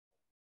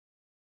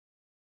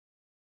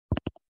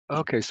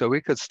Okay, so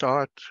we could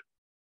start,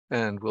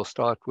 and we'll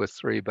start with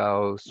 3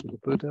 bows to the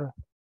Buddha.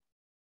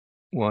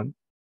 1,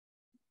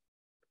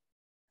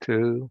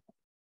 2,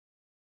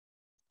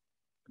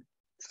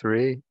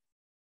 3.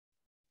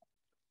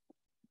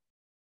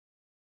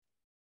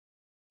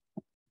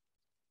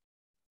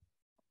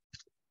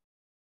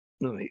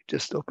 Let me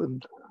just open.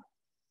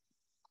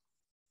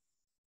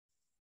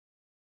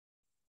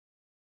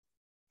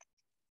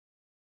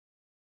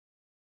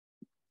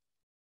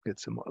 Get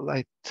some more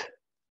light.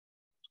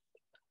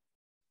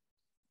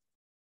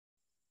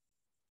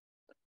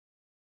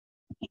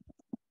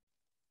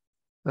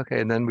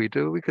 Okay, and then we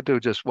could do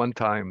just one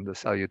time the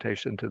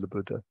salutation to the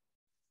Buddha.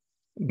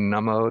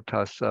 Namo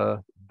tassa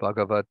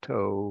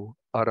bhagavato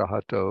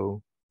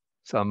arahato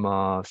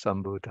sama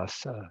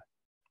sambuddhassa.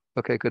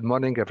 Okay, good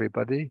morning,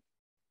 everybody.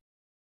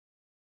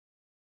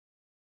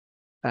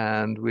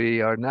 And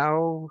we are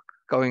now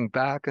going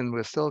back, and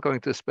we're still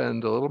going to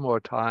spend a little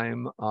more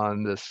time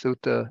on the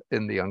sutta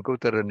in the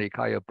Anguttara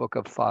Nikaya Book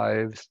of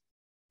Fives,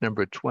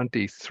 number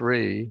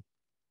 23,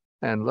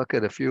 and look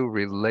at a few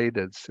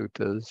related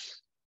suttas.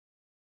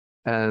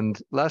 And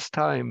last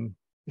time,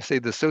 you see,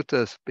 the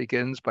sutta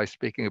begins by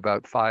speaking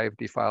about 5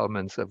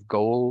 defilements of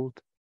gold,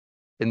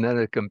 and then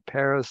it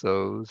compares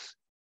those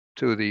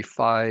to the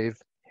 5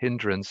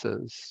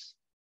 hindrances.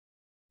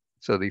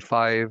 So the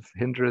 5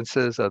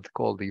 hindrances are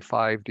called the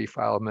 5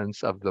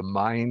 defilements of the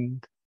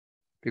mind,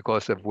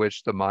 because of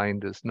which the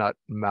mind is not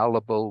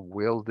malleable,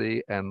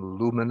 wieldy, and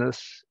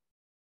luminous,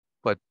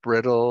 but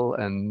brittle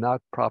and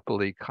not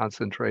properly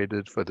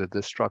concentrated for the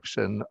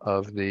destruction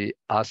of the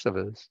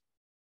asavas.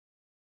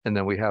 And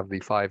then we have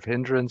the 5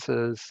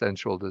 hindrances: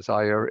 sensual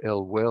desire,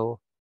 ill will,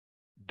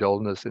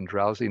 dullness and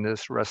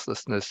drowsiness,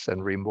 restlessness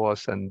and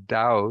remorse and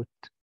doubt.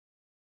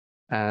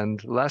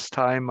 And last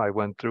time I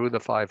went through the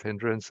 5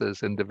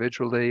 hindrances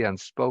individually and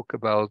spoke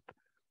about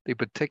the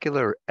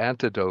particular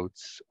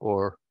antidotes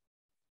or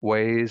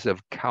ways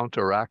of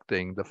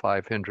counteracting the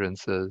 5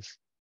 hindrances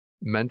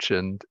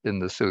mentioned in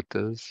the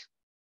suttas.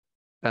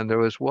 And there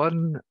was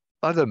one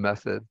other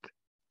method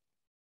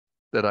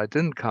that I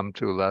didn't come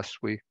to last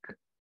week.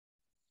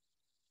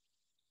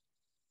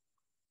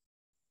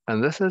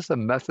 And this is a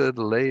method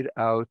laid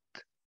out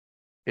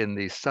in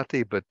the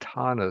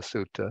Satipatthana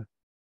Sutta.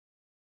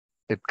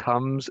 It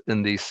comes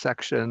in the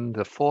section,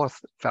 the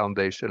 4th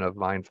foundation of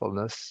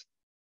mindfulness,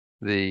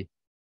 the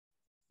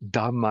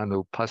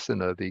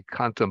Dhammanupassana, the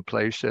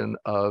contemplation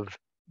of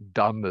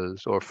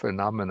dhammas or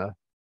phenomena.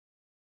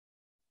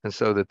 And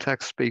so the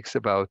text speaks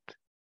about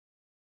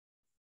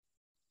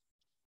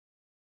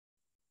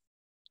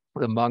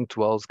the monk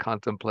dwells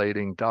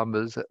contemplating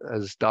dhammas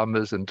as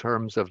dhammas in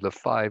terms of the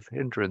 5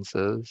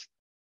 hindrances.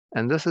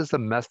 And this is the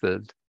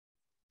method.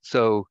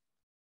 So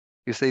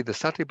you see, the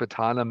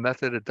Satipatthana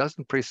method, it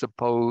doesn't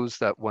presuppose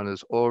that one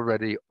has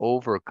already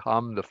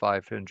overcome the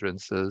 5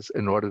 hindrances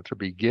in order to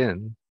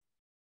begin,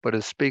 but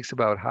it speaks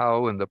about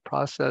how in the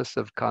process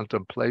of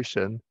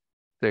contemplation,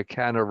 there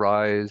can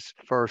arise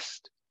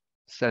first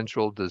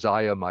sensual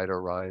desire might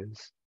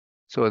arise.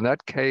 So in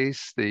that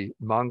case, the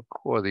monk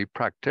or the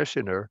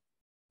practitioner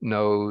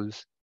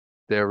knows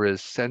there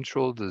is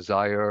sensual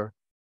desire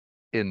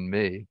in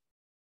me.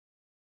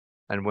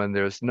 And when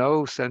there's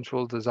no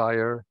sensual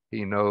desire,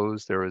 he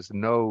knows there is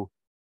no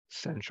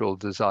sensual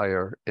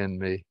desire in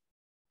me.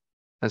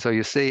 And so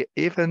you see,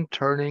 even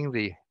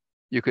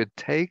you could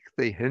take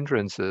the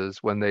hindrances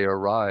when they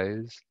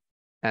arise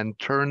and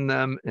turn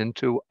them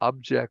into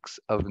objects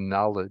of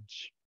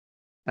knowledge.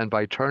 And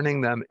by turning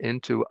them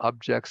into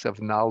objects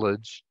of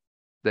knowledge,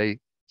 they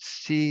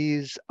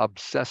cease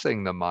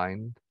obsessing the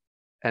mind,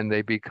 and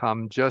they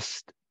become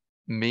just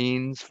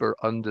means for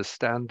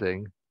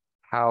understanding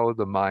how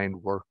the mind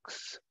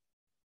works.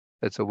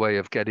 It's a way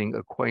of getting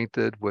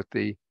acquainted with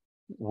the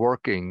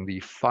working,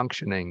 the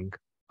functioning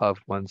of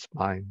one's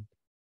mind.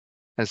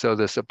 And so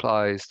this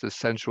applies to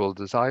sensual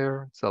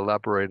desire. It's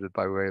elaborated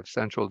by way of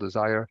sensual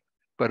desire,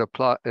 but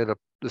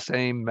the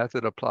same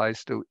method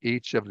applies to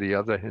each of the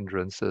other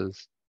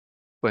hindrances.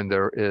 When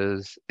there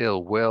is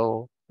ill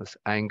will, this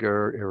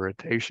anger,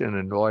 irritation,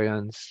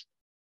 annoyance,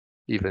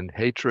 even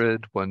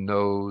hatred, one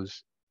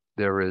knows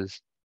there is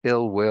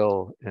ill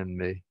will in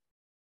me.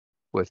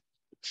 With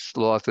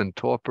sloth and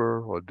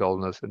torpor, or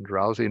dullness and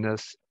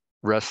drowsiness,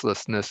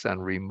 restlessness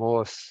and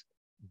remorse,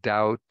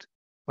 doubt,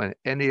 when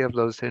any of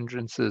those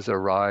hindrances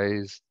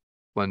arise,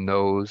 one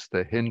knows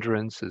the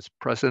hindrance is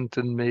present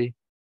in me.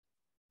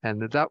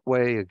 And in that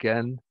way,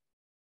 again,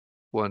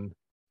 one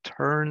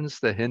turns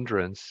the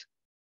hindrance.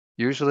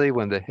 Usually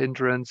when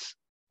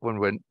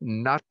we're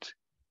not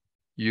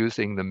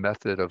using the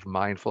method of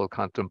mindful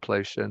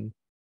contemplation,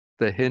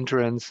 the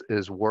hindrance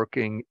is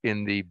working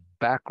in the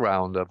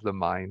background of the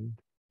mind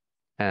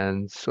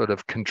and sort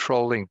of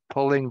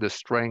pulling the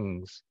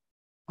strings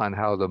on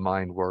how the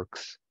mind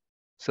works,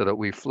 so that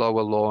we flow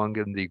along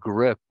in the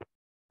grip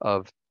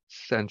of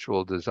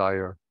sensual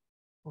desire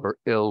or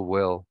ill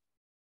will,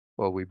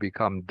 or we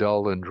become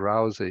dull and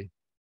drowsy,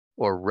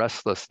 or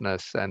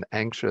restlessness and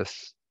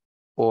anxious,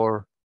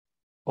 or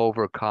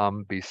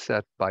overcome,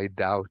 beset by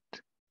doubt.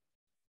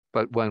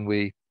 But when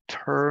we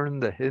turn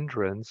the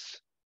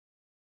hindrance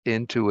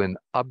into an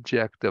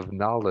object of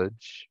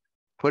knowledge,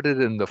 put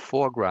it in the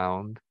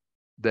foreground,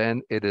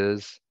 then it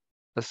is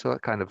a sort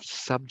of kind of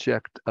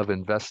subject of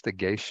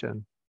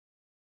investigation.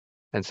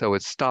 And so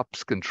it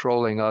stops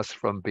controlling us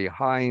from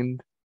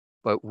behind,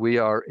 but we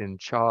are in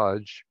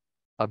charge,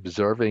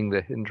 observing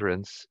the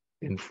hindrance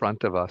in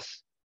front of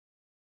us.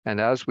 And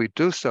as we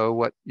do so,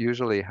 what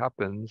usually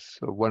happens,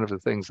 or one of the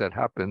things that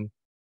happen,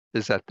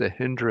 is that the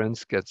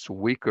hindrance gets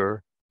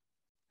weaker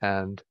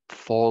and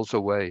falls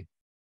away.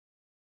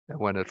 And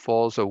when it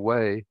falls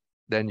away,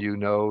 then you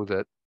know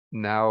that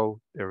now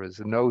there is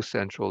no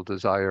sensual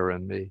desire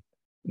in me,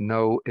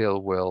 no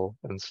ill will,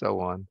 and so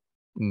on,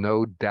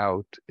 no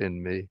doubt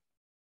in me.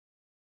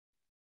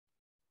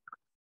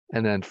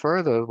 And then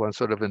further, one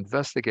sort of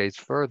investigates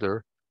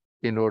further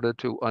in order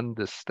to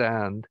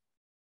understand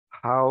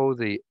how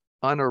the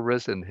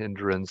unarisen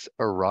hindrance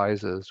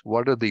arises.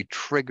 What are the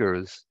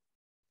triggers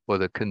or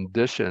the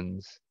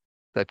conditions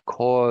that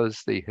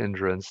cause the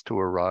hindrance to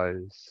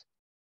arise?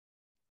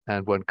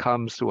 And one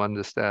comes to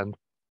understand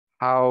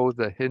how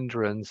the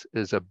hindrance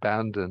is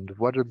abandoned.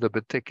 What are the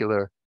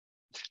particular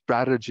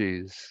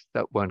strategies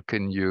that one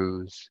can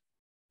use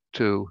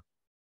to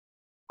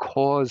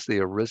cause the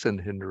arisen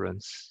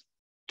hindrance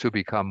to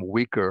become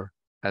weaker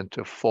and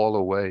to fall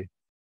away?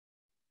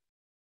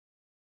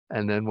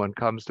 And then one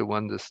comes to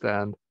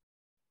understand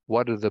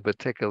what are the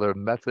particular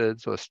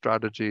methods or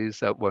strategies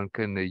that one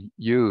can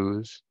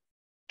use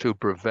to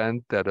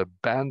prevent that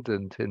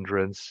abandoned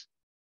hindrance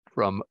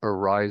from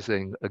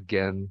arising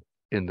again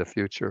in the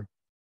future.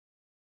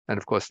 And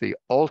of course, the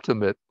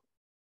ultimate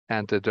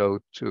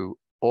antidote to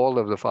all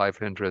of the five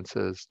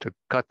hindrances, to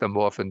cut them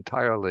off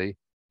entirely,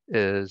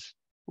 is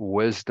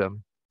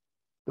wisdom,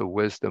 the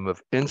wisdom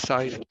of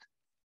insight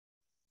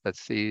that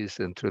sees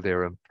into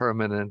their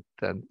impermanent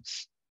and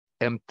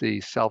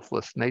empty,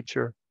 selfless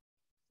nature,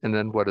 and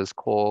then what is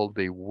called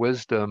the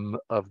wisdom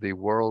of the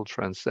world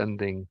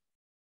transcending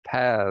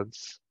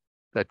paths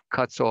that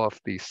cuts off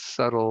the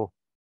subtle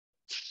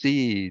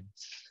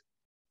seeds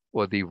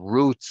or the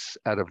roots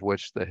out of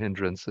which the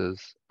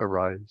hindrances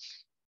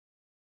arise.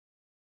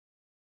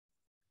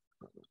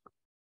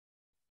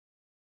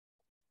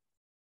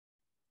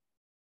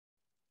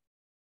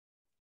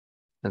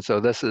 And so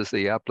this is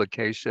the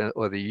application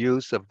or the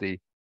use of the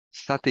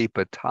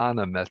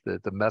satipatthana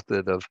method, the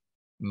method of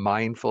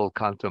mindful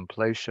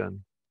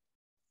contemplation,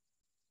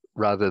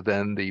 rather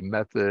than the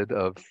method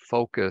of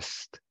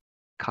focused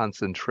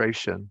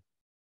concentration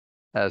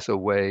as a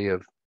way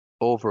of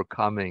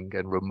overcoming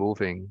and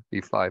removing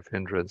the five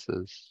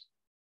hindrances.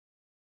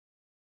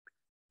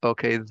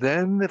 Okay,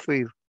 then if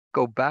we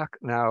go back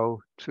now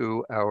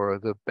to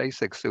the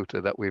basic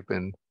sutta that we've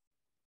been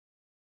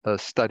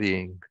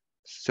studying,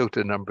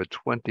 sutta number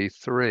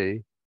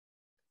 23,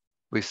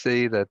 we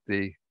see that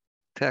the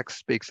text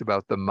speaks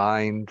about the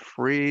mind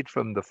freed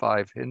from the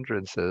five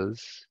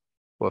hindrances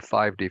or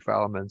five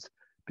defilements,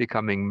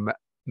 becoming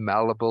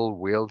malleable,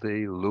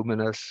 wieldy,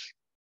 luminous,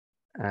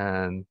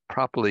 and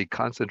properly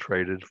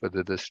concentrated for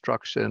the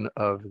destruction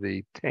of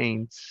the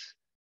taints.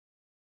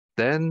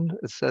 Then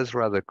it says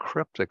rather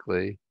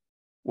cryptically,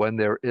 when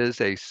there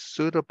is a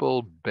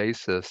suitable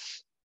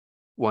basis,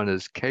 one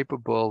is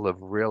capable of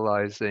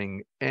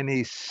realizing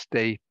any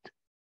state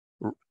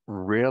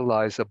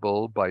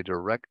realizable by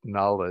direct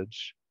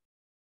knowledge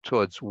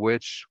towards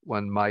which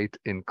one might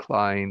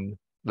incline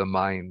the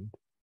mind.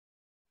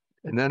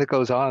 And then it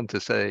goes on to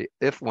say,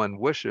 if one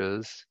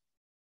wishes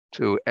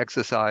to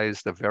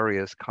exercise the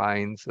various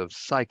kinds of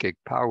psychic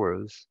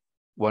powers,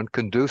 one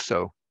can do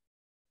so.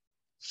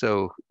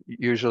 So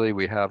usually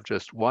we have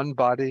just one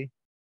body,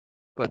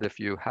 but if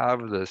you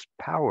have this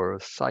power,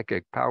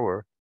 psychic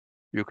power,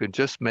 you can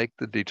just make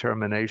the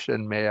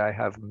determination, may I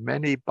have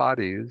many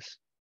bodies?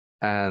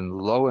 And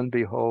lo and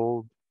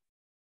behold,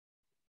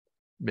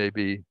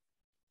 maybe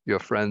your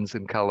friends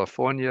in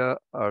California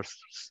are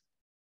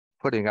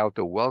putting out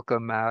the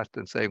welcome mat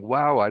and saying,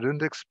 wow, I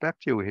didn't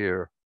expect you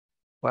here.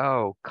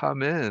 Wow,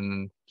 come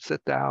in,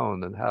 sit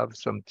down and have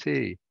some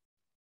tea.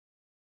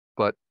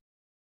 But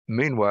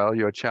meanwhile,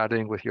 you're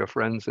chatting with your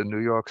friends in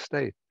New York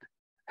State.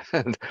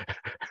 And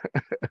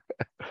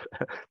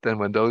then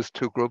when those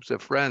two groups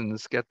of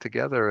friends get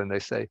together and they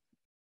say,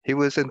 he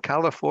was in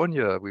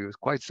California, we was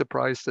quite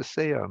surprised to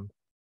see him.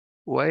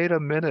 Wait a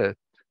minute.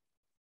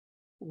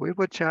 We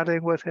were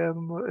chatting with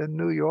him in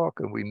New York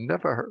and we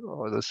never heard,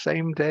 or the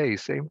same day,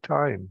 same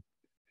time,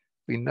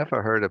 we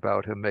never heard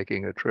about him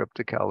making a trip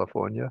to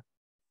California.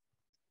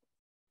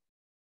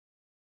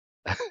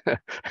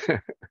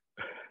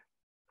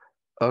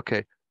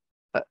 Okay.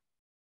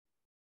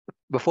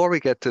 Before we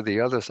get to the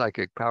other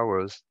psychic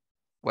powers,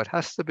 what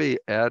has to be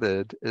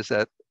added is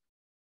that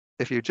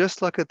if you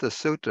just look at the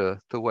sutta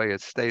the way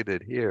it's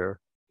stated here,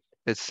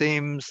 it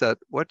seems that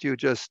what you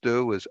just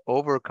do is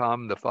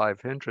overcome the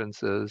five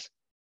hindrances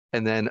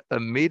and then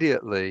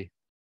immediately,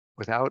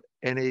 without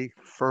any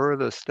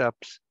further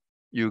steps,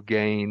 you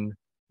gain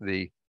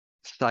the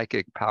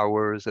psychic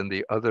powers and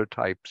the other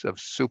types of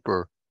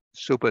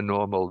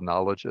supernormal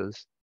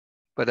knowledges.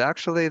 But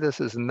actually, this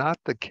is not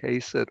the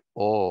case at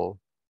all.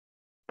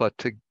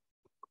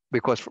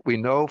 Because we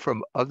know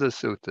from other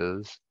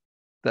suttas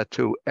that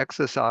to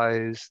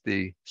exercise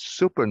the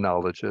super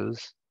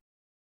knowledges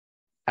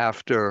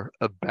after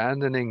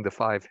abandoning the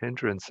five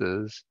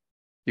hindrances,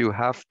 you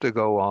have to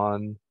go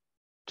on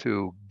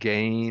to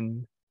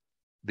gain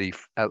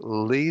at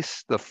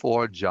least the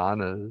four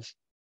jhanas,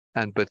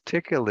 and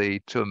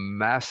particularly to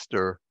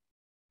master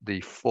the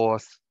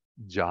fourth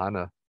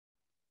jhana.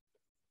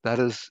 That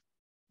is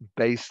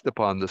based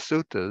upon the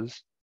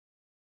suttas,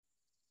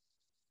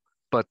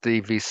 but the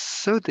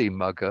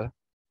Visuddhimagga,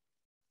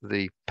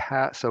 the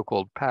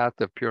so-called path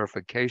of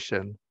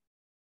purification,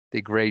 the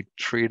great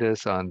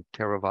treatise on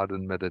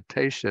Theravadan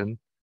meditation,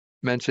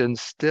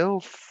 mentions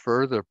still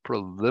further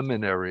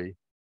preliminary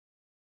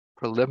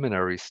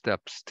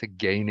steps to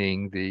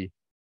gaining the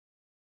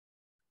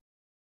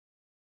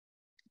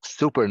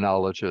super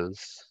knowledges,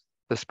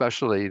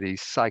 especially the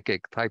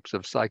types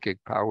of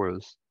psychic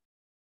powers.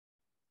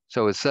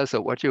 So it says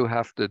that what you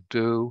have to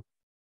do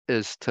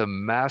is to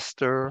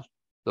master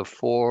the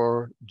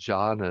four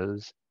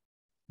jhanas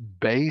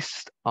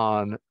based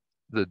on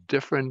the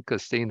different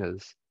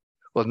kasinas.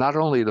 Well, not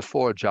only the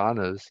four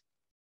jhanas,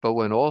 but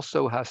one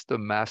also has to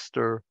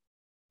master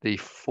the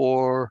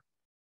four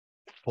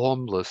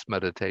formless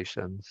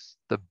meditations,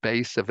 the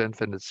base of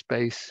infinite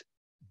space,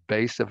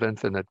 base of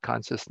infinite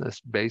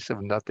consciousness, base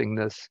of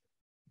nothingness,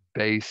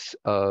 base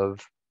of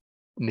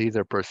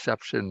neither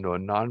perception nor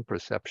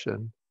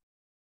non-perception.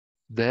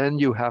 Then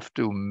you have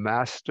to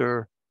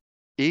master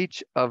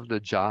each of the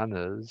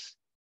jhanas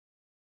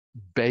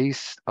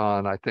based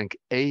on, I think,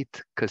 8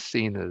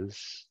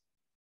 kasinas.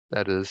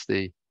 That is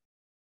the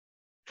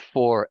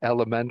 4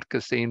 element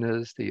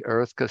kasinas, the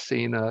earth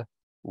kasina,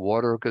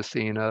 water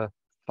kasina,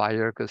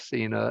 fire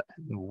kasina,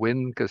 and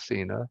wind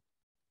kasina.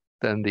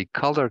 Then the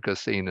color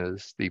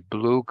kasinas, the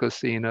blue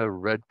kasina,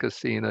 red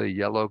kasina,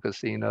 yellow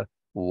kasina,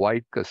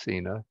 white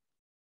kasina.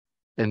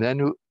 And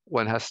then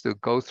one has to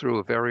go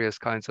through various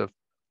kinds of,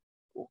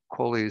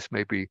 call these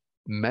maybe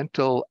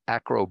mental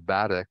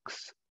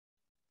acrobatics,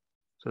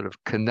 sort of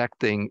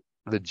connecting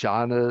the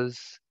jhanas,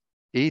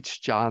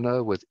 each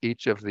jhana with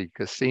each of the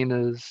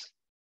kasinas,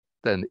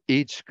 then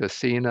each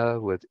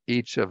kasina with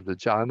each of the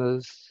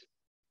jhanas,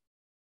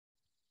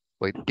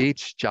 with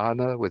each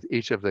jhana with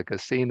each of the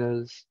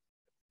kasinas,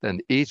 then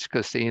each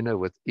kasina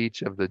with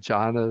each of the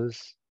jhanas.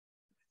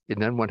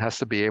 And then one has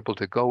to be able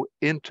to go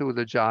into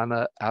the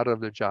jhana, out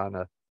of the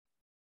jhana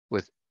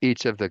with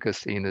each of the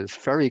kasinas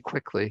very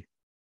quickly.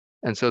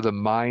 And so the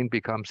mind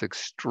becomes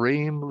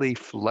extremely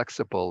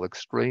flexible,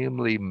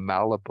 extremely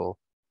malleable,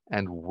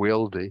 and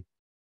wieldy.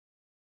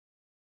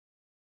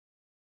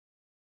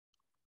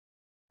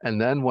 And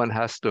then one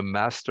has to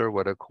master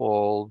what are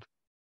called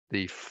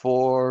the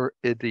 4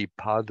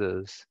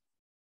 iddhipadas,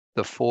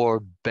 the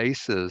 4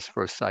 bases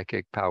for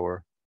psychic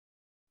power.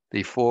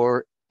 The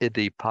 4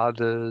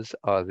 iddhipadas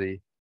are the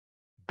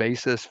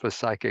basis for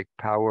psychic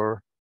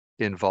power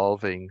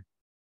involving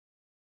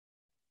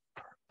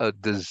a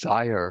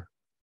desire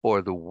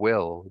or the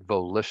will,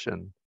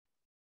 volition.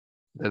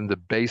 Then the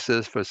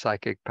basis for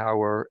psychic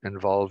power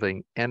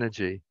involving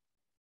energy.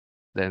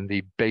 Then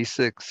the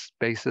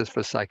basis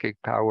for psychic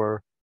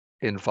power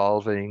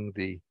involving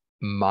the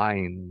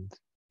mind,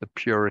 the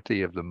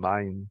purity of the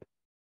mind.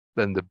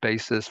 Then the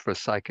basis for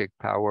psychic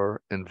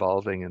power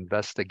involving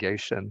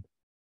investigation.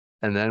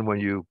 And then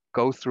when you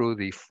go through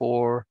the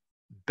 4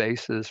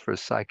 bases for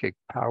psychic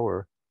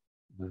power,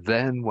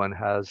 then one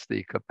has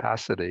the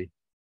capacity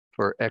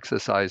for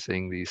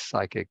exercising these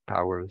psychic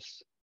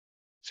powers.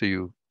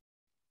 So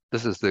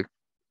this is the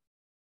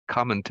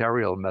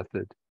commentarial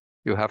method.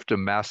 You have to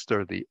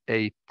master the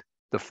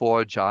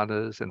 4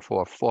 jhanas and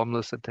 4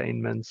 formless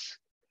attainments,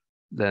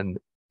 then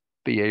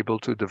be able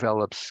to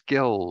develop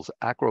skills,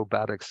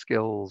 acrobatic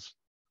skills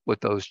with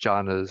those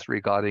jhanas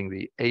regarding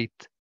the 8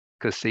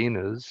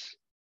 kasinas.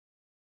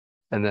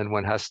 And then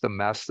one has to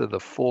master the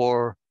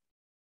 4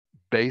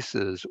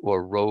 bases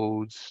or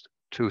roads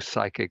to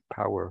psychic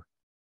power.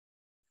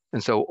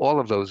 And so all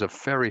of those are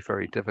very,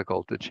 very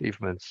difficult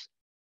achievements.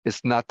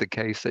 It's not the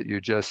case that you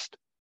just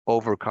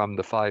overcome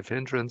the 5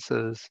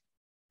 hindrances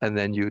and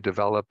then you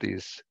develop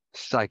these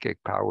psychic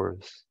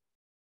powers.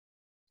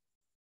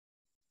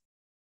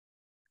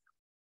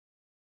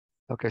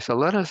 Okay, so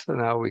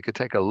we could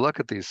take a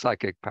look at these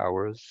psychic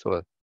powers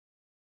or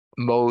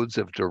modes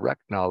of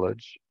direct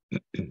knowledge.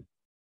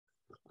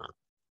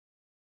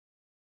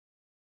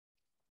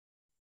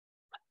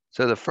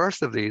 So the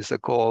first of these are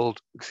called,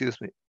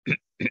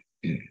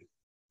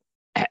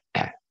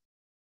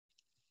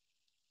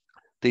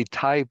 the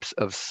types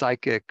of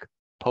psychic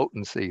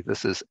potency.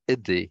 This is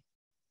iddhi,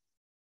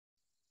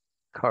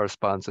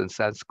 corresponds in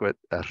Sanskrit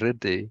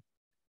riddhi,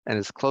 and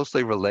is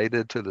closely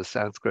related to the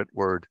Sanskrit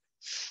word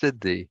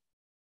siddhi.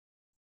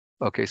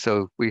 Okay,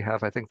 so we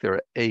have, I think there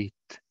are 8.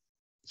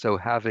 So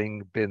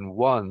having been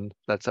 1,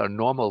 that's our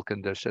normal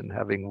condition,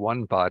 having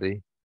 1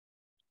 body,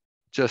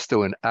 just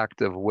through an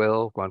act of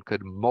will, one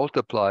could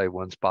multiply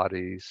one's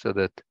body so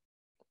that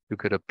you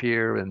could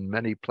appear in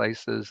many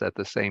places at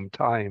the same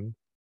time.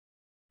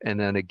 And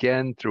then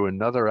again, through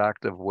another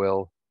act of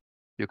will,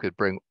 you could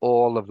bring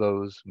all of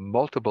those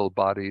multiple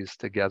bodies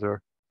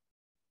together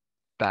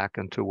back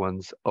into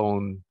one's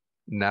own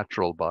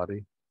natural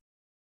body.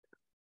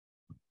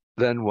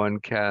 Then one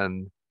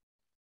can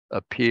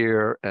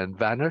appear and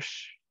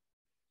vanish.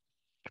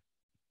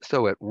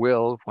 So at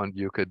will, when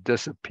you could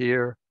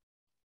disappear,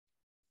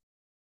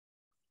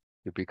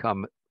 you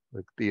become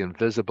like the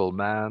invisible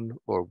man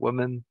or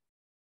woman,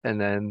 and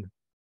then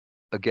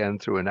again,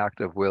 through an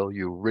act of will,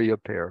 you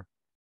reappear.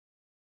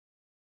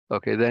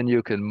 Okay, then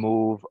you can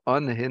move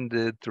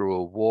unhindered through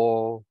a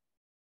wall,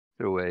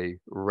 through a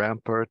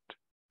rampart,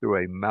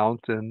 through a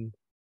mountain,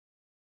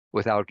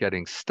 without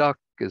getting stuck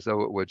as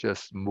though it were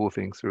just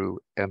moving through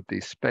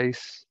empty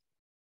space.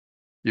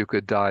 You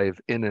could dive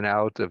in and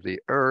out of the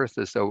earth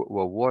as though it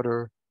were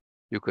water.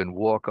 You can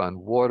walk on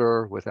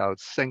water without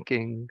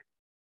sinking.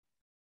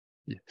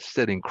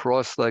 Sitting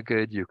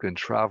cross-legged, you can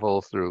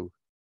travel through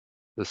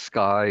the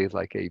sky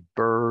like a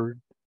bird.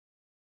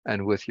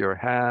 And with your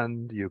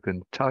hand, you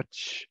can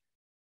touch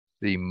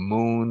the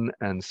moon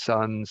and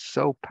sun,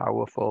 so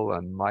powerful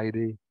and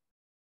mighty.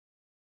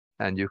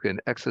 And you can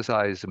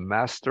exercise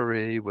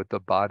mastery with the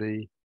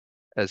body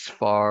as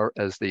far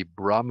as the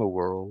Brahma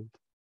world.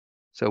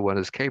 So one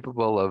is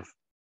capable of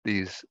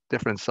these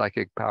different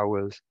psychic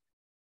powers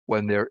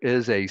when there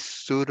is a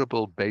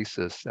suitable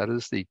basis. That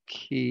is the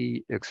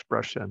key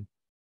expression.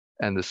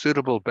 And the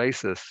suitable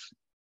basis,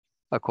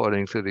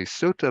 according to the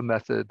sutta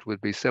method,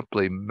 would be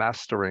simply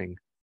mastering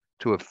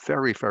to a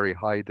very, very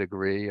high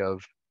degree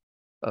of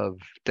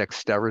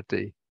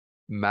dexterity,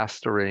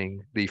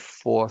 mastering the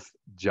fourth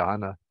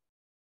jhana.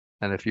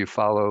 And if you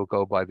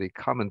go by the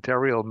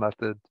commentarial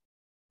method,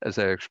 as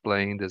I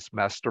explained, is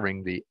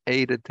mastering the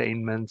 8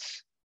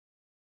 attainments,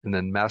 and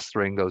then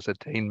mastering those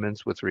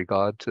attainments with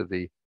regard to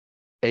the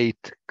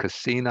 8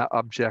 kasina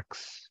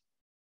objects,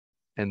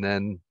 and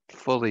then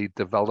fully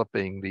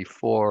developing the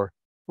 4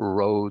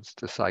 roads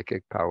to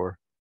psychic power.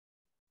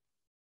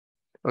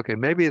 Okay,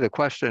 maybe the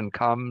question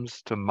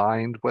comes to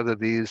mind whether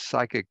these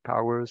psychic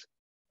powers,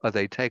 are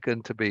they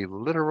taken to be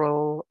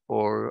literal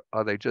or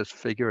are they just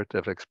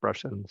figurative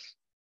expressions?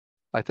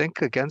 I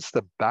think against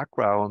the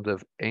background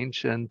of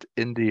ancient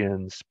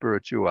Indian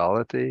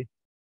spirituality,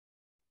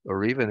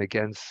 or even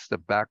against the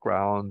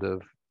background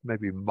of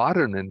maybe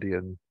modern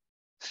Indian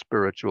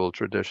spiritual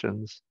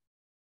traditions,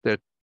 they're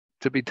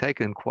to be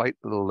taken quite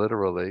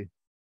literally.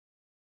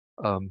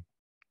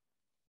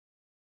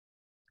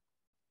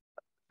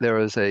 There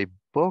is a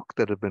book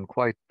that had been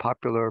quite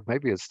popular,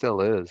 maybe it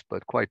still is,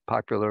 but quite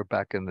popular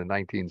back in the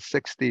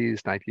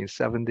 1960s,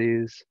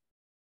 1970s.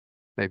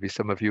 Maybe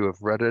some of you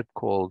have read it,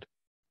 called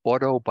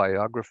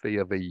Autobiography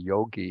of a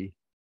Yogi,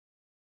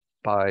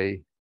 by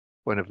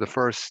one of the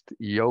first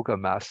yoga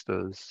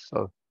masters,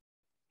 so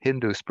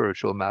Hindu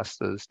spiritual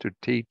masters to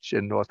teach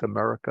in North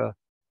America,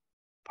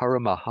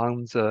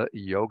 Paramahansa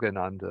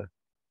Yogananda.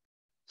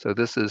 So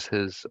this is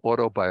his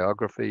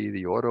autobiography,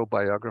 the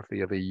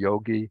autobiography of a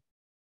yogi,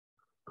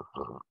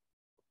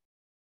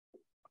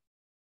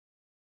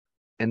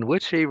 in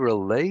which he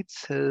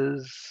relates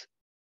his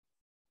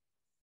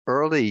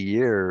early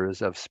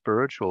years of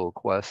spiritual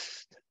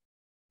quest,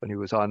 when he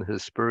was on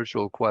his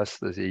spiritual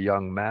quest as a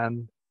young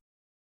man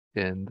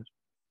in,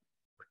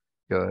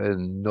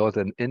 in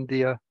northern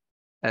India.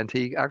 And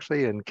he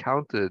actually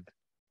encountered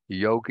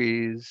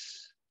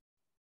yogis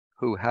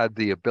who had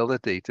the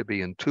ability to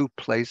be in 2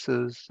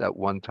 places at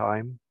one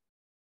time.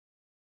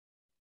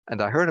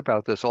 And I heard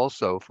about this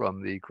also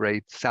from the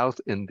great South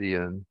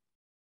Indian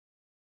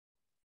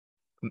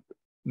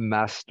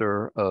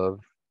master of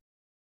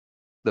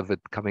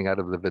coming out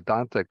of the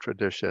Vedantic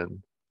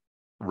tradition,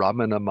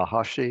 Ramana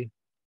Maharshi,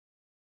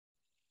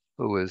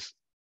 who is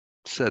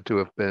said to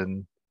have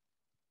been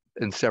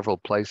in several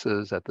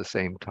places at the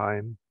same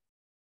time.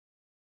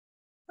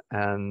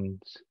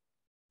 And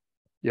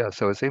yeah,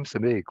 so it seems to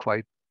me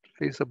quite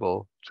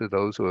feasible to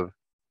those who have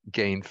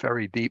gained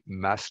very deep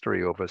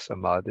mastery over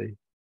samadhi.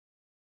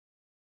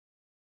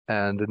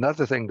 And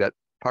another thing that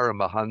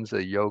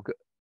Paramahansa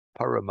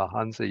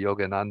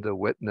Yogananda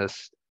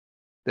witnessed,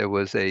 there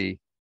was a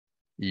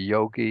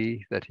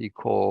yogi that he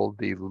called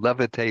the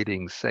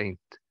levitating saint,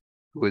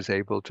 who was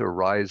able to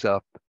rise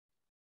up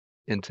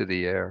into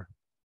the air.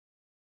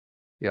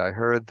 Yeah, I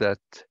heard that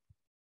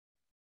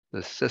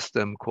the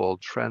system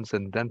called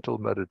Transcendental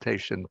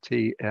Meditation,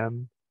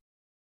 TM,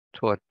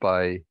 taught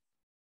by,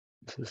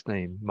 what's his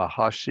name,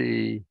 Mahesh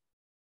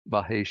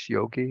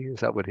Yogi, is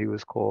that what he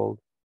was called,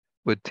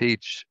 would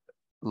teach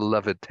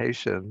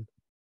levitation.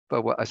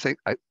 But what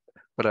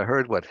I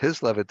heard what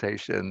his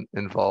levitation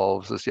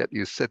involves is, yet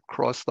you sit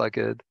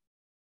cross-legged,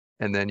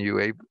 and then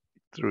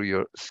through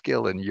your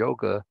skill in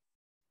yoga,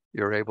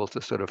 you're able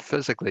to sort of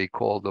physically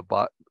cause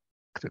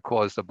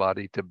the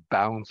body to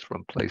bounce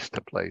from place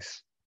to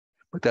place.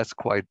 But that's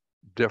quite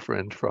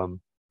different from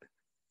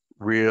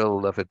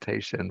real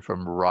levitation,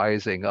 from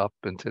rising up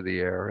into the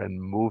air and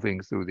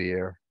moving through the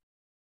air.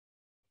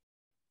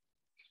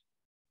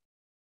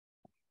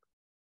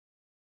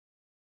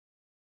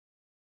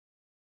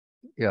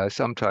 Yeah, I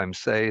sometimes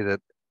say that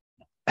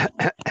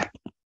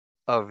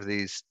of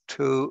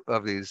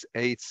these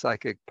 8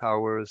 psychic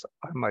powers,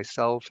 I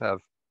myself have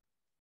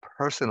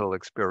personal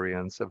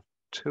experience of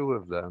 2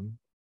 of them.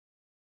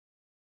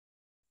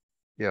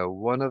 Yeah,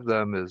 one of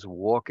them is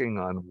walking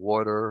on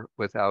water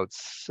without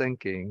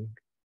sinking,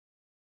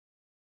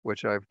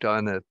 which I've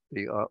done at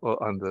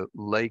on the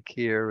lake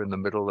here in the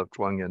middle of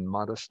Zhuangyan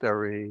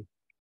Monastery,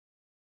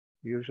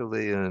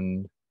 usually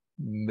in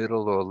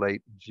middle or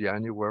late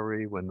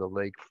January when the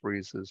lake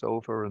freezes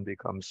over and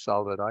becomes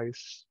solid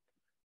ice.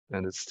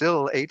 And it's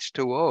still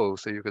H2O,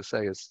 so you could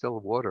say it's still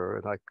water,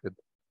 and I could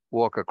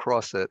walk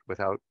across it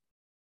without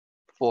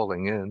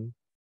falling in.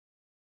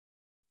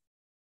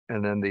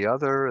 And then the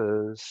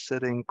other is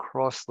sitting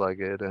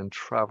cross-legged and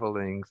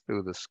traveling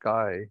through the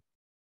sky,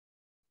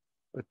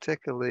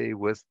 particularly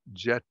with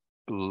jet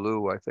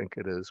blue, I think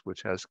it is,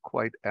 which has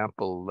quite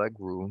ample leg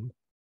room.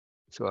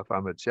 So if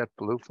I'm a jet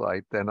blue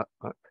flight, then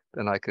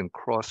I can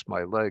cross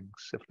my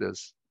legs if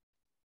there's,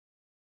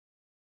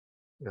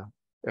 yeah,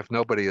 if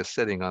nobody is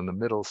sitting on the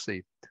middle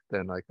seat,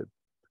 then I could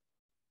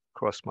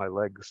cross my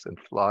legs and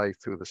fly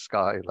through the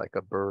sky like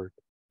a bird.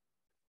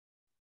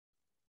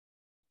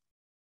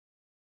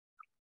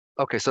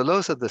 Okay, so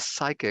those are the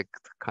psychic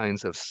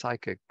kinds of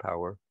psychic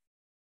power.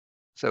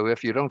 So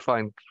if you don't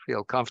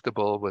feel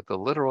comfortable with the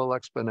literal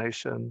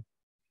explanation,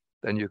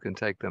 then you can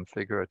take them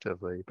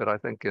figuratively. But I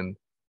think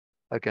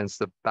against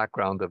the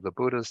background of the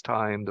Buddha's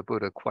time, the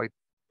Buddha quite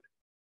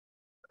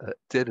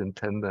did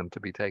intend them to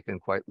be taken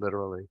quite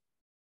literally.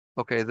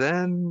 Okay,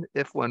 then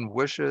if one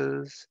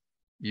wishes,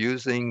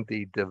 using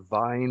the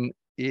divine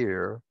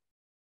ear,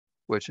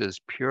 which is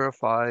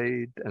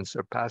purified and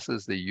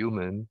surpasses the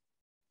human,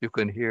 you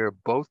can hear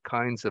both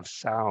kinds of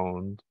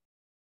sound,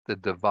 the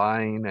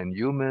divine and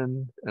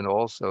human, and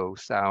also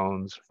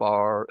sounds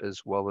far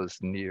as well as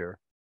near.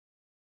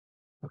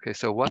 Okay,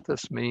 so what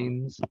this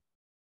means,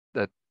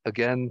 that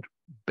again,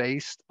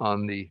 based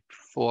on the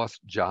 4th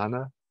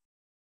jhana,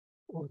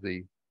 or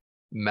the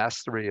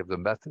mastery of the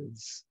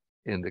methods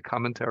in the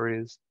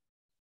commentaries,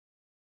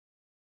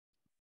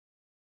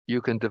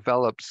 you can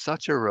develop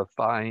such a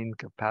refined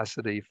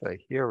capacity for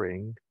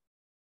hearing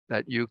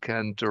that you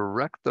can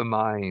direct the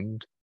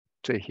mind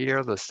to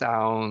hear the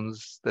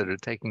sounds that are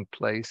taking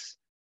place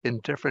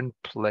in different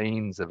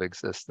planes of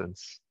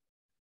existence.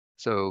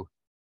 So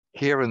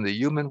here in the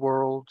human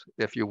world,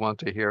 if you want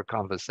to hear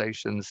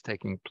conversations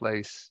taking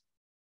place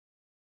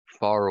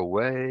far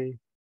away,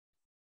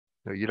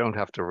 you don't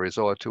have to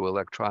resort to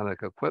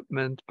electronic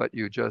equipment, but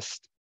you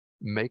just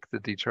make the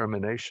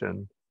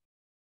determination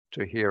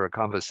to hear a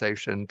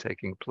conversation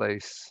taking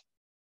place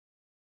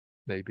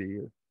maybe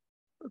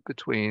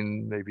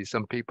between maybe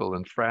some people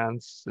in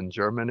France, in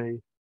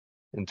Germany,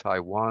 in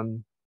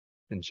Taiwan,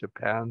 in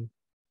Japan,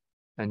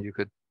 and you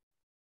could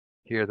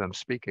hear them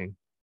speaking.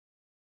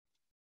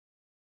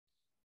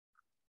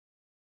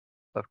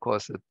 Of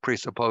course, it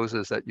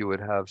presupposes that you would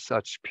have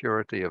such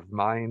purity of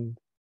mind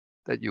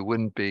that you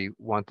wouldn't be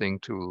wanting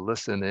to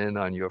listen in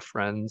on your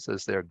friends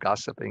as they're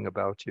gossiping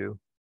about you.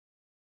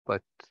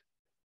 But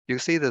you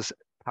see this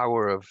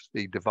power of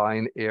the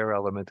divine air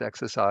element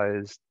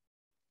exercised.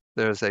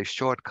 There's a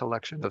short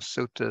collection of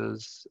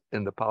suttas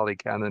in the Pali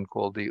Canon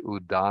called the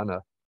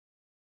Udana.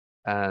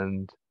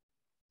 And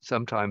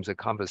sometimes a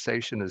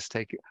conversation is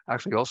taking,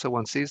 actually also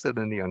one sees that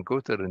in the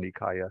Anguttara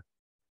Nikaya.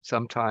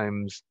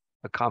 Sometimes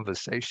a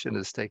conversation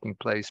is taking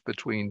place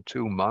between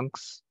 2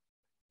 monks,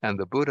 and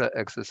the Buddha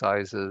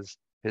exercises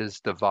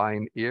his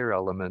divine ear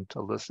element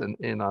to listen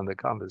in on the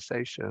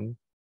conversation.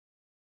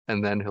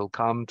 And then he'll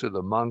come to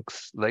the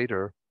monks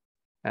later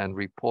and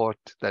report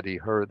that he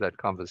heard that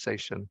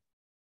conversation.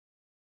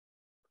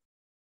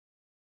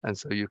 And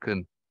so you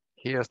can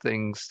hear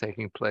things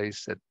taking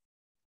place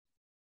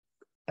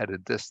at a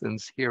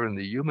distance here in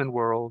the human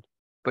world,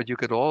 but you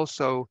could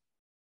also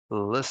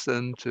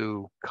listen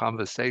to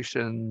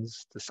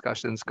conversations,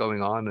 discussions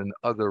going on in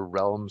other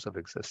realms of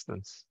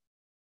existence.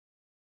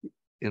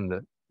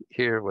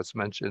 Here what's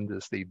mentioned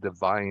is the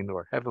divine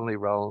or heavenly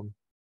realm,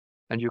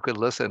 and you could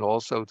listen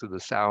also to the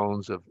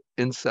sounds of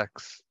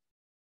insects,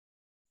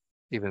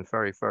 even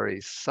very,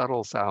 very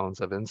subtle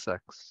sounds of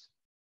insects,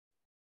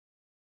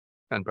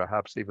 and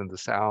perhaps even the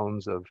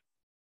sounds of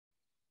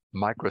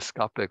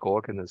microscopic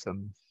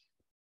organisms.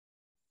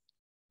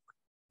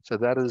 So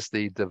that is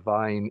the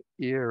divine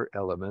ear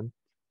element.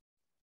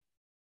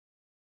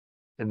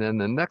 And then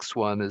the next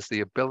one is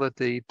the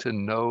ability to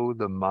know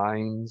the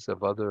minds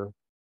of other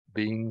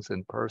beings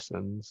and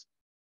persons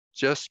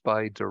just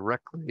by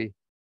directly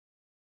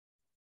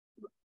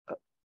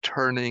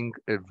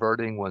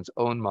averting one's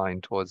own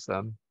mind towards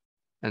them.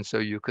 And so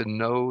you can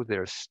know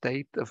their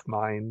state of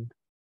mind,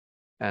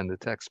 and the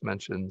text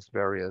mentions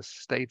various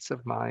states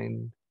of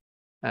mind,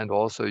 and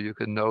also you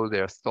can know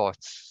their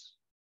thoughts.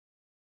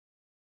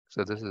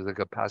 So this is a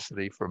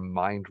capacity for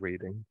mind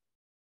reading.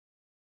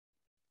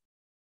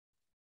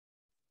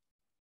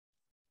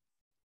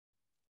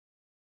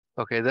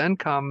 Okay,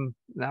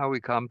 now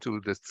we come to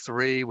the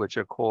 3, which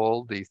are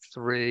called the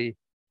 3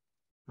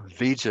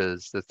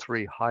 vijas, the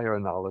 3 higher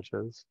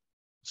knowledges.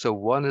 So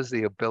one is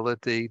the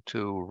ability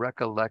to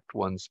recollect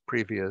one's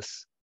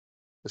previous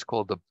is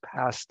called the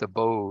past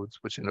abodes,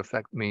 which in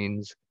effect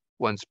means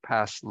one's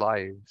past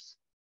lives.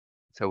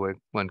 So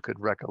one could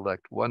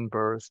recollect one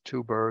birth,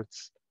 two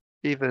births,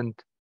 even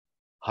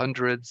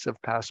hundreds of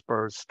past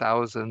births,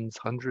 thousands,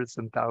 hundreds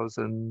and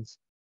thousands,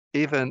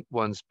 even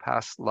one's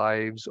past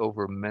lives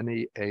over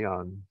many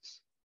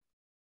aeons,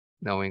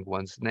 knowing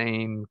one's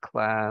name,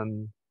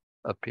 clan,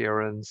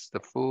 appearance, the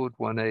food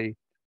one ate,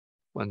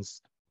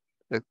 one's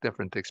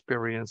different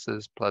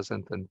experiences,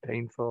 pleasant and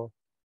painful.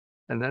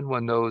 And then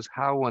one knows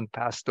how one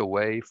passed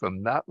away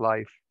from that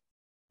life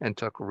and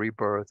took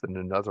rebirth in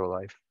another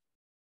life.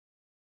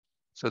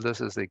 So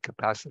this is the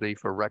capacity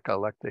for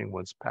recollecting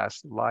one's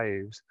past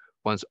lives,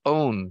 one's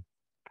own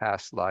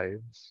past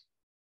lives.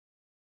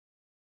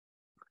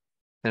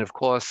 And of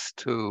course,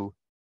 to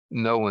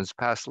know one's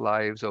past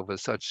lives over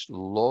such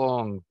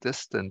long,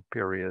 distant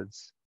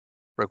periods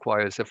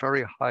requires a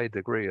very high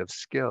degree of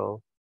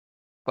skill.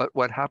 But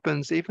what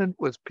happens even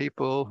with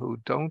people who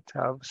don't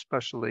have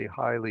especially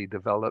highly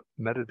developed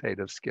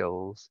meditative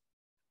skills,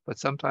 but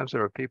sometimes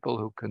there are people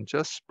who can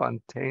just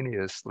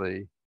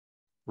spontaneously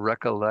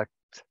recollect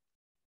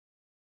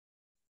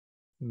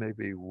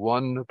maybe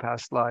one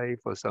past life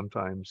or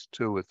sometimes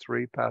two or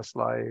three past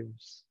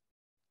lives.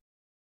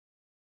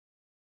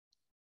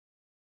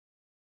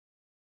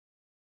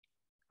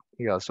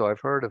 Yeah, so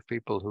I've heard of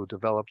people who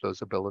develop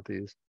those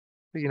abilities.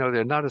 You know,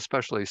 they're not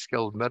especially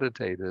skilled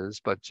meditators,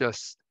 but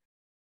just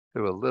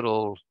through a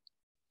little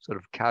sort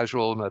of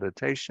casual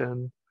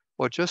meditation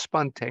or just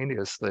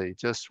spontaneously,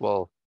 just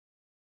while,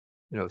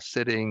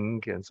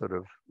 sitting and sort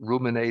of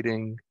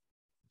ruminating,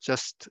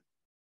 just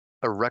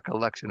a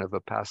recollection of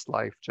a past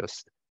life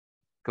just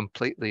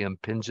completely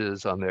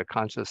impinges on their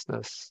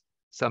consciousness,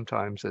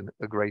 sometimes in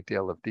a great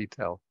deal of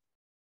detail.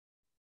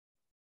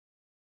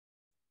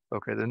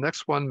 Okay, the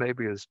next one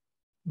maybe is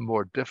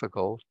more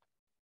difficult,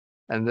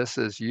 and this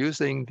is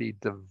using the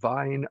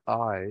divine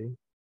eye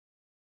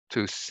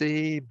to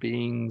see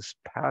beings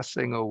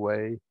passing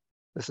away.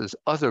 This is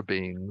other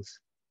beings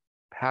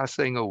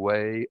passing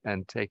away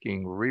and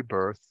taking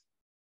rebirth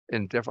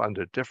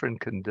under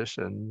different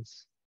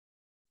conditions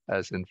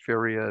as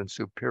inferior and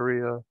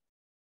superior,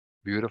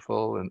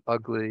 beautiful and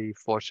ugly,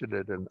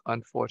 fortunate and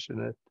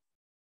unfortunate.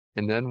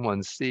 And then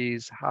one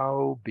sees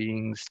how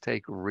beings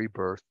take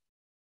rebirth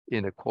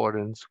in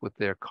accordance with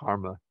their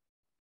karma,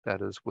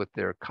 that is, with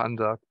their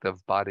conduct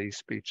of body,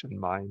 speech, and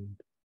mind.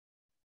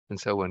 And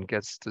so one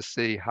gets to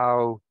see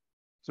how,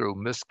 through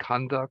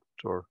misconduct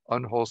or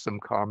unwholesome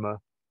karma,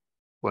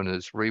 one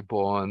is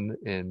reborn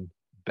in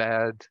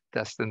bad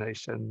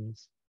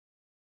destinations,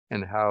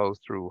 and how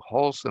through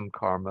wholesome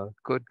karma,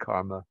 good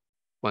karma,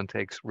 one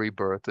takes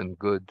rebirth in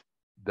good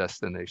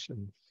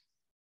destinations.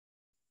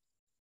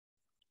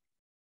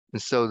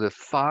 And so the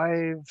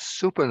 5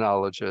 super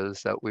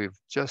knowledges that we've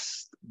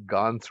just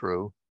gone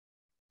through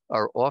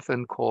are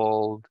often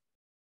called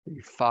the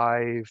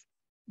 5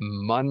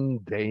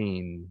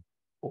 mundane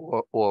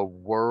or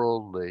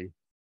worldly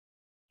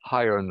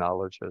higher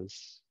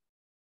knowledges,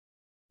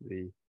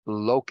 the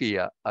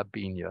lokiya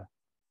abhinya,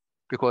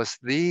 because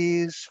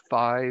these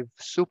 5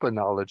 super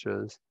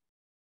knowledges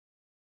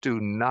do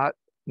not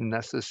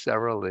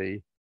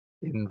necessarily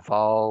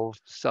involve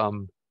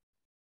some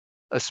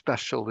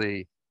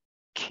especially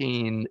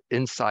keen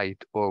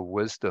insight or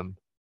wisdom.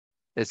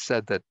 It's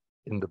said that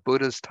in the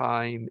Buddha's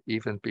time,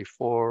 even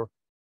before,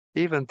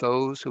 even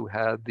those who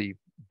had the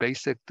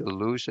basic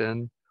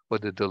delusion or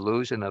the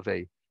delusion of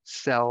a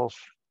self,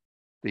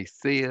 the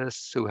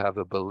theists who have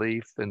a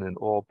belief in an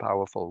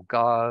all-powerful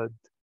God,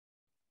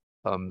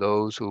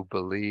 those who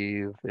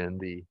believe in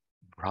the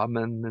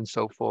Brahman and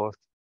so forth.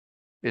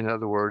 In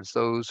other words,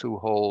 those who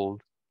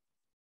hold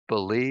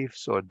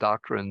beliefs or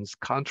doctrines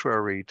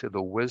contrary to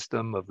the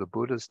wisdom of the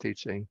Buddha's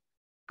teaching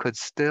could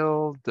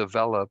still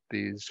develop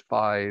these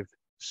 5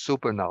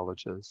 super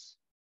knowledges.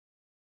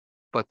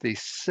 But the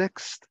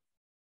 6th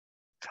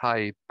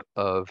type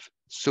of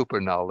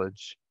super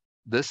knowledge,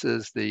 this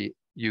is the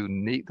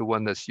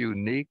one that's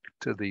unique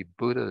to the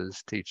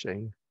Buddha's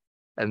teaching,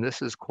 and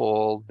this is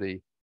called the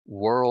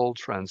world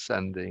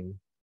transcending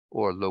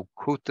or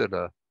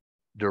lokuttara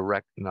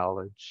direct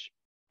knowledge.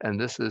 And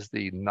this is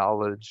the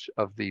knowledge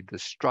of the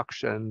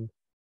destruction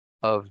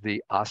of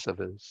the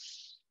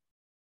asavas.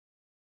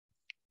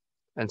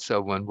 And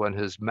so when one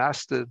has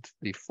mastered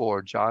the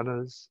 4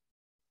 jhanas,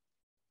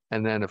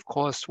 and then of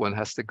course one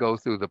has to go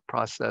through the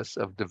process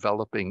of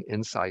developing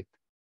insight.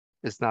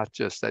 It's not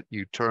just that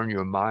you turn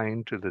your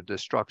mind to the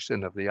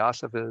destruction of the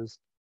asavas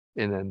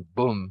and then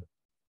boom,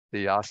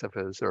 the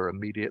asavas are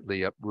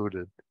immediately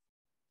uprooted.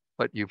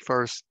 But you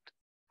first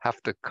have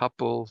to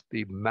couple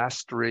the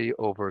mastery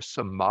over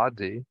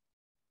samadhi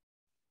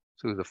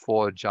through the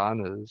 4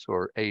 jhanas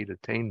or 8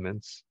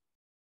 attainments,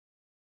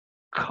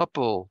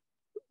 couple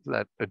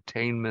that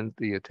attainment,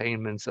 the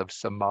attainments of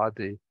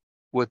samadhi,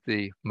 with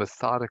the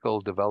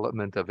methodical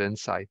development of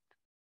insight.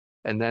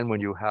 And then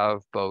when you have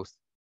both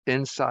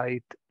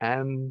insight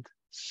and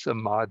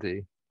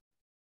samadhi,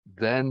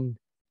 then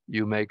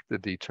you make the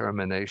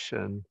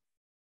determination,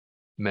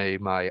 may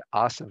my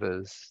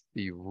asavas,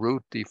 the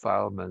root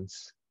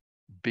defilements,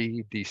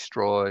 be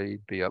destroyed,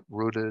 be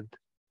uprooted,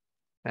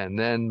 and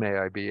then may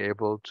I be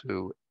able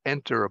to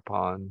enter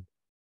upon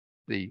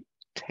the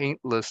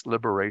taintless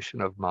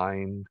liberation of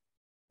mind,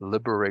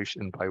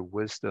 liberation by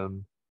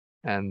wisdom,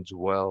 and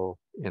dwell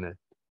in it.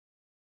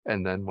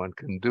 And then one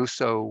can do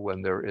so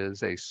when there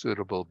is a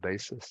suitable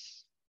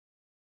basis.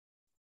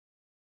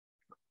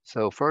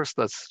 So first,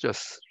 let's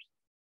just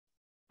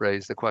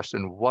raise the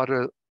question, what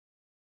are,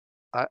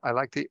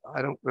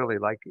 I don't really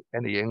like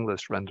any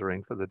English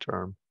rendering for the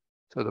term.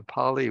 So the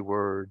Pali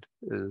word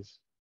is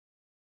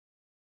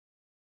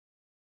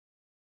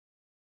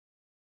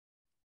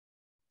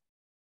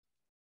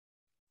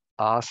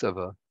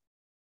asava,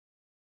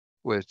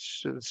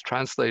 which is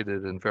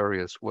translated in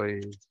various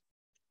ways.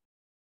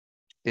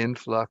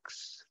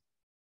 Influx,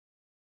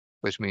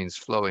 which means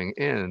flowing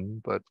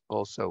in, but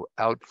also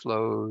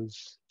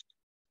outflows,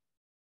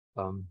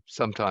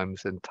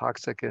 sometimes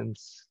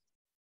intoxicants,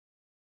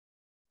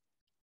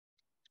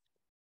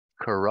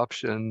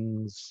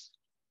 corruptions,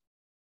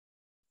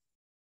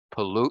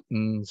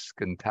 pollutants,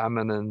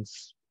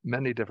 contaminants,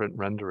 many different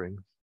renderings.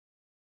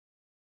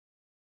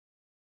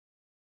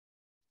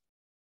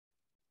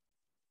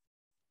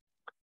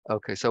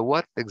 Okay, so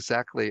what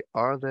exactly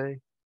are they?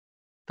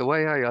 The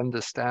way I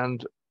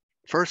understand,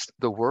 first,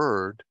 the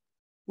word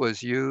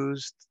was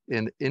used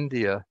in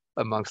India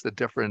amongst the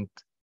different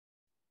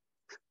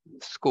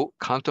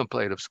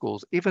contemplative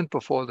schools, even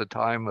before the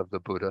time of the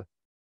Buddha.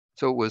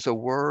 So it was a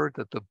word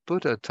that the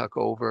Buddha took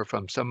over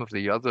from some of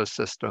the other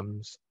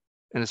systems,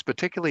 and it's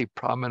particularly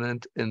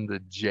prominent in the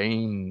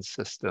Jain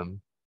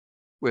system,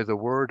 where the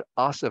word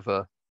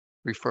asava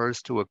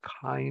refers to a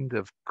kind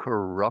of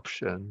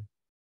corruption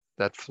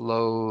that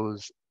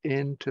flows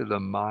into the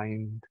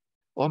mind,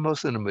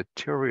 almost in a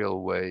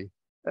material way,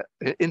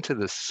 into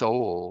the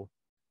soul,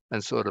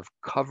 and sort of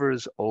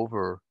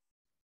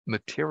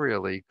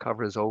materially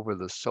covers over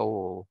the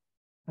soul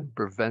and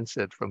prevents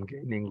it from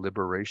gaining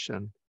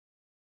liberation.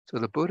 So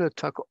the Buddha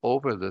took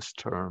over this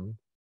term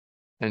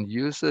and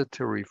used it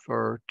to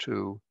refer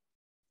to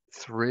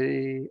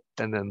 3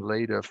 and then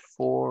later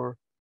 4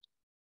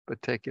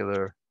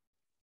 particular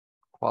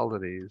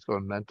qualities or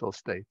mental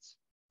states.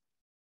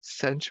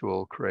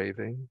 Sensual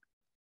craving,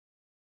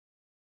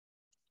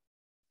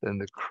 then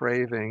the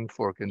craving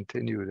for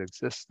continued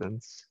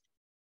existence,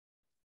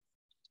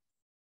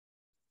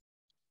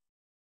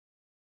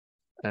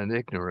 and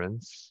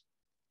ignorance.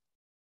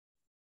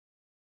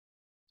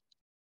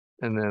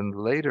 And then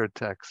later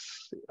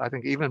texts, I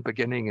think even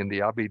beginning in the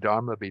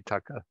Abhidharma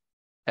Pitaka,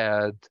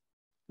 add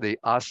the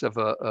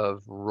asava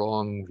of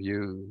wrong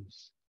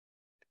views.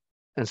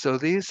 And so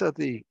these are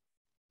the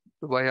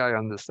way I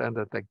understand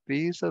it, like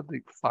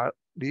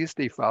these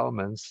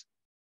defilements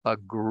are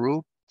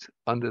grouped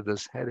under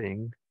this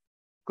heading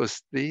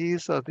because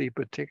these are the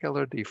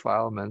particular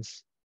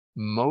defilements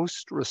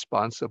most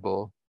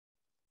responsible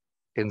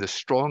in the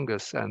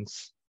strongest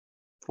sense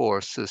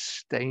for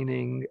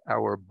sustaining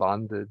our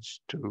bondage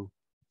to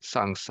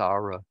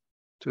samsara,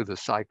 to the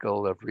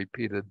cycle of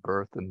repeated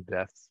birth and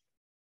death.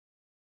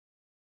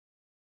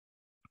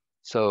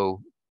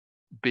 So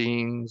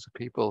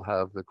people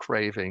have the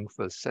craving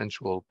for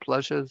sensual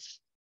pleasures,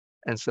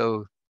 and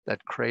so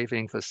that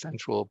craving for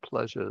sensual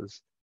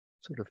pleasures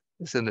sort of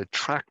is an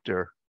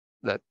attractor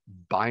that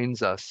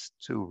binds us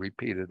to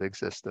repeated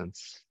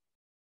existence.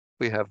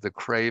 We have the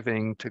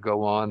craving to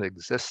go on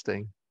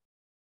existing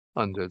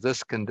under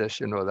this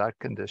condition or that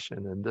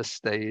condition, in this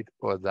state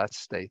or that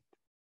state.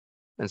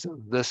 And so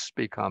this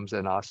becomes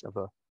an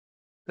asava.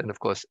 Then, of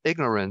course,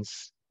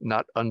 ignorance,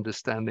 not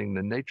understanding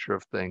the nature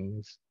of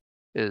things,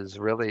 is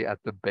really at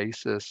the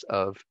basis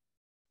of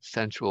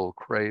sensual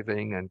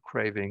craving and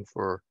craving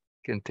for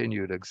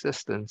continued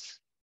existence.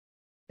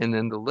 And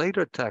then the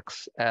later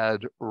texts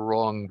add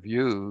wrong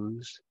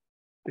views,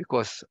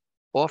 because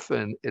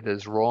often it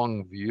is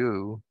wrong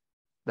view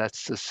that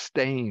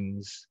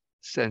sustains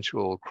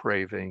sensual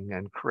craving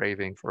and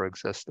craving for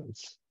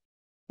existence.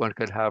 One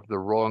could have the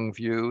wrong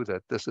view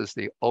that this is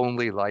the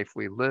only life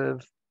we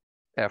live.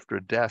 After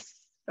death,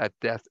 at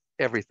death,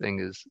 everything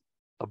is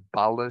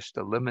abolished,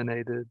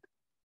 eliminated.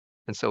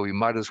 And so we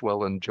might as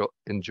well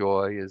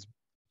enjoy as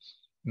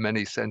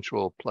many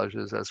sensual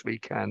pleasures as we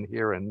can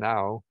here and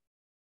now.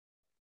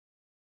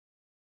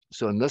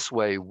 So in this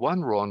way,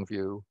 one wrong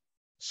view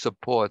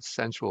supports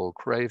sensual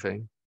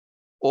craving,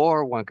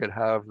 or one could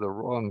have the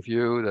wrong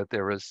view that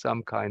there is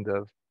some kind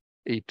of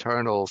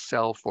eternal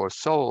self or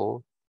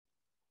soul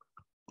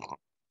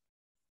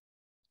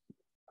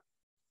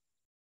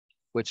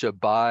which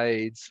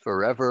abides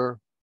forever,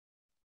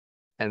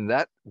 and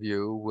that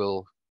view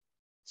will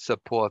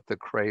support the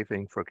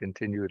craving for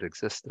continued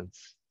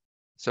existence.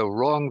 So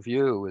wrong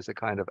view is a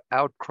kind of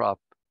outcrop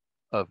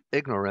of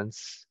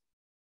ignorance,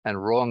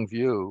 and wrong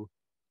view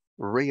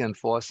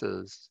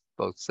reinforces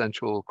both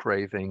sensual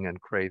craving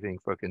and craving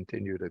for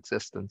continued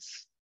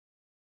existence.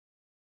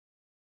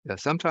 Yeah,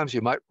 sometimes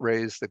you might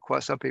raise the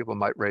question, some people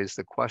might raise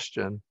the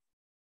question,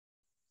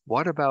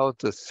 what about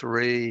the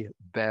 3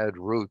 bad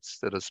roots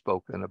that are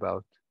spoken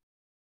about?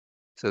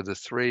 So the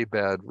 3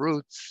 bad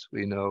roots,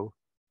 we know,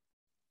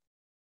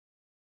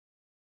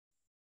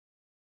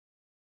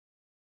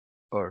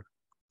 or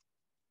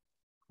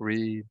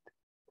greed,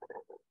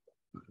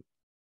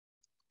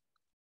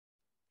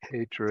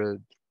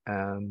 hatred,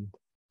 and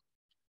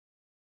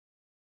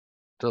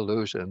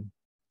delusion.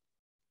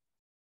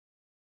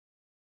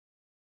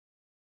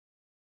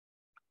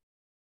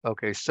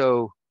 Okay,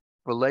 so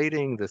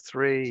relating the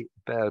three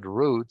bad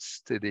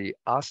roots to the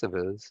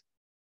asavas,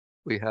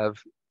 we have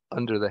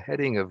under the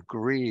heading of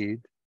greed,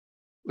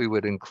 we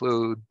would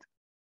include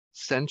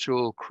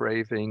sensual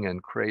craving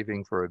and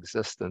craving for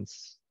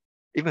existence.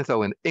 Even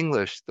though in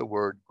English, the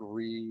word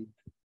greed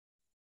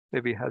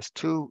maybe has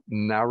too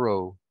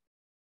narrow,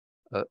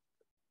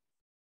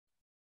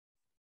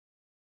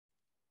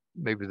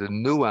 maybe the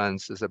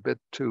nuance is a bit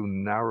too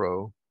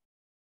narrow,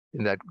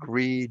 in that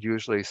greed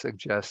usually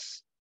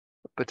suggests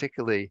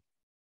particularly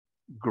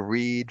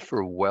greed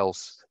for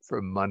wealth,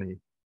 for money.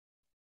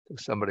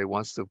 If somebody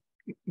wants to,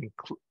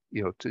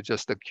 to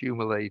just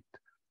accumulate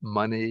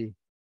money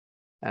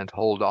and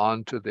hold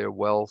on to their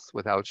wealth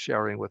without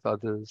sharing with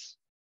others.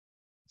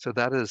 So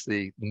that is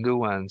the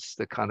nuance,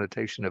 the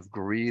connotation of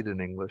greed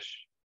in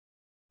English.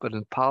 But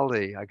in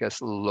Pali, I guess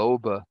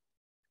lobha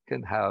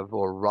can have,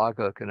 or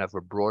raga can have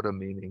a broader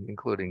meaning,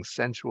 including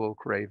sensual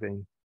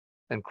craving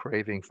and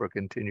craving for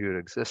continued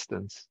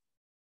existence.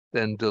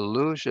 Then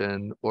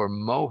delusion or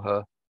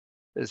moha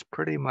is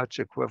pretty much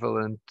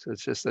equivalent.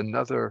 It's just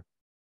another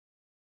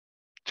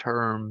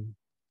term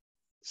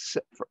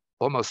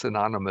almost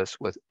synonymous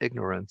with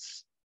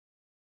ignorance.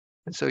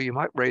 And so you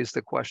might raise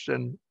the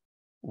question,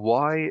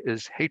 why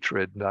is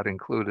hatred not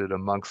included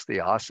amongst the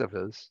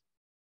asavas?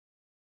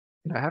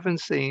 And I haven't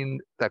seen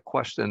that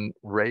question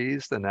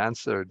raised and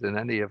answered in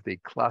any of the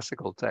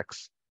classical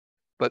texts,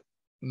 but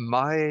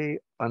my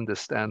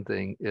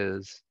understanding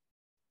is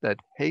that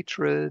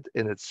hatred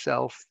in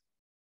itself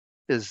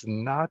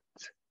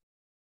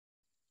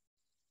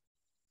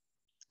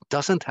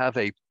doesn't have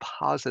a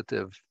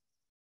positive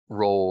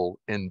role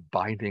in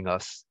binding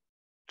us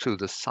to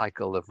the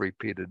cycle of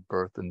repeated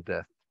birth and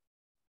death.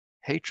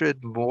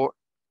 Hatred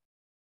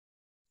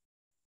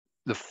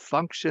the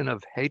function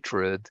of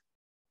hatred,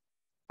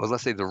 or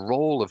let's say the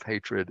role of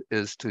hatred,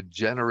 is to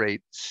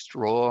generate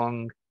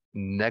strong,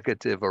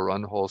 negative, or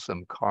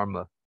unwholesome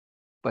karma.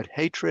 But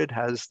hatred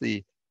has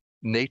the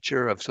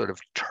nature of sort of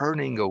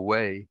turning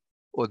away,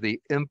 or the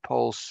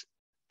impulse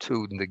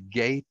to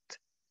negate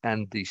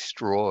and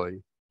destroy,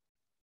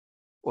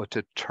 or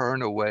to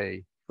turn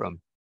away from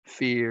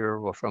fear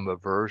or from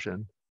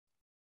aversion.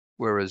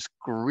 Whereas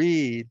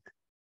greed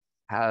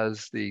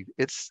has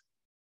its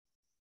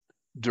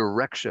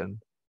direction,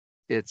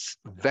 its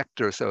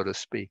vector, so to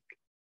speak,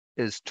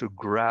 is to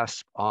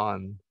grasp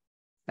on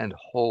and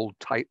hold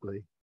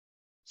tightly.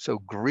 So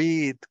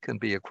greed can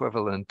be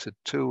equivalent to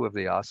two of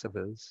the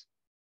asavas,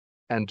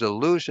 and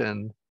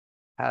delusion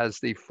has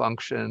the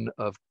function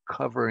of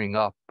covering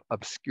up,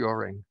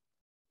 obscuring,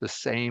 the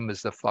same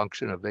as the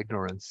function of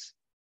ignorance.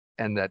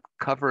 And that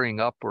covering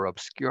up or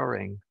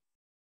obscuring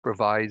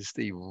provides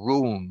the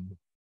room,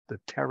 the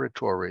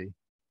territory,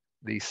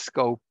 the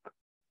scope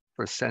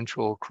for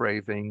sensual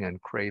craving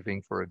and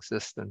craving for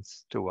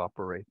existence to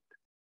operate.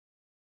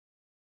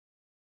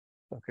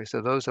 Okay,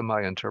 so those are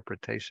my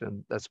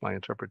interpretation. That's my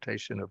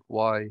interpretation of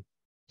why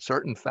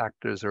certain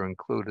factors are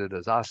included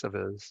as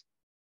asavas,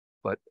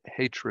 but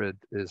hatred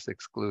is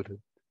excluded.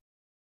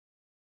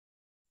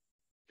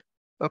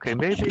 Okay,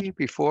 maybe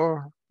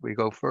before we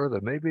go further,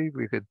 maybe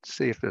we could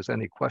see if there's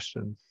any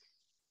questions.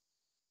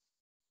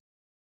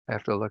 I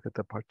have to look at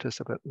the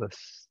participant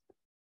list.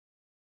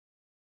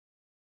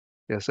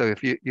 Yeah, so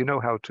if you know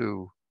how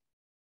to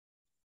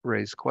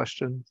raise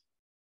questions.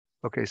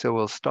 Okay, so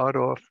we'll start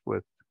off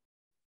with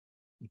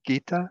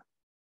Gita.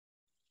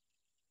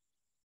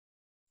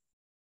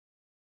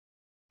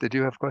 Did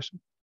you have a question?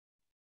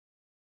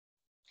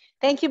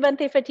 Thank you,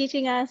 Bhante, for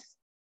teaching us.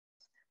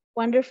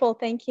 Wonderful,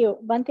 thank you.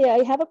 Bhante,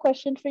 I have a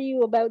question for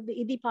you about the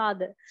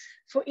Iddhipada.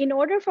 In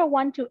order for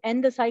one to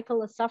end the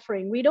cycle of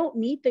suffering, we don't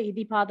need the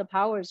Iddhipada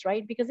powers,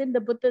 right? Because in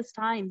the Buddha's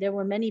time, there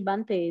were many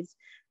Bhantes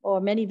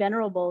or many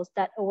venerables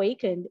that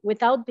awakened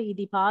without the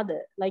Iddhipada.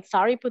 Like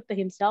Sariputta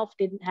himself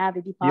didn't have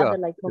Iddhipada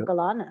like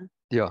Moggallana.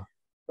 Yeah.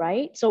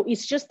 Right? So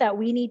it's just that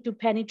we need to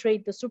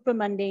penetrate the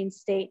supramundane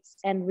states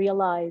and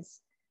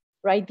realize,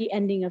 right, the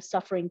ending of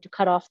suffering to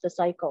cut off the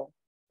cycle.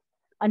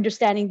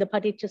 Understanding the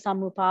paticca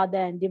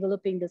samuppada and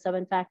developing the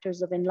 7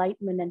 factors of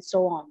enlightenment and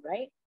so on,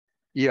 right?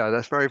 Yeah,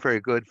 that's very,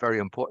 very good, very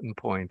important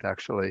point,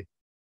 actually.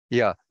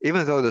 Yeah,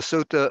 even though the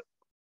sutta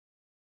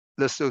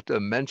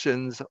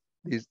mentions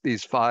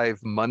these 5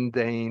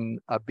 mundane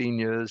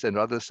abhinyas, and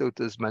other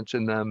suttas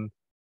mention them,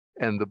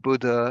 and the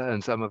Buddha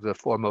and some of the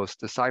foremost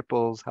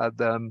disciples had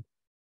them,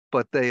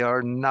 but they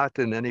are not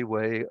in any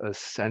way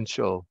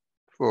essential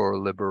for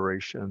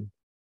liberation.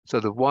 So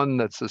the one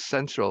that's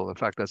essential, in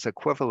fact, that's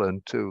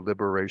equivalent to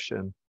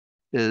liberation,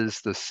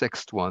 is the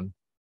 6th one.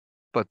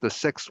 But the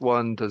 6th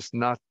one does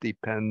not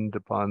depend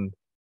upon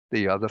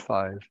the other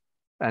 5.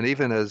 And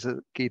even as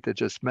Gita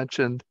just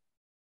mentioned,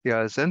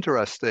 yeah, it's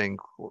interesting.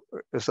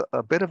 There's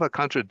a bit of a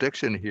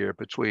contradiction here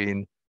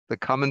between the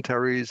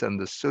commentaries and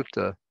the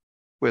sutta.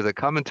 where the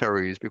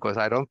commentaries, because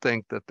I don't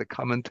think that the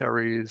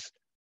commentaries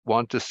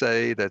want to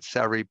say that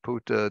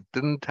Sariputta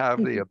didn't have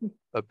the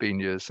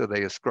abhinyas, so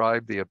they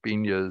ascribe the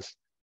abhinyas,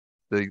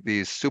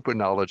 these super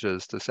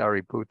knowledges, to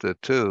Sariputta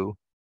too.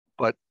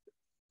 But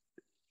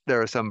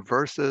there are some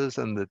verses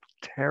in the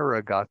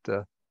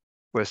Theragatha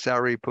where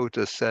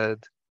Sariputta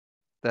said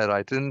that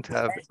I didn't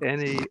have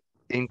any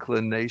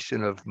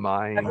inclination of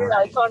mind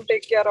I can't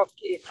take care of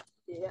it.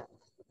 Yeah.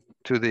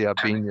 to the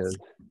abhinyas.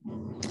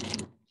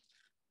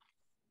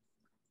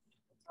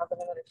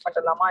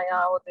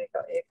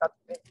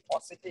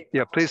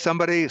 Yeah, please,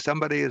 somebody is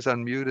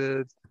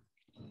unmuted.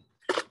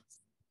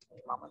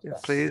 Yeah,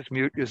 please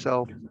mute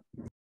yourself.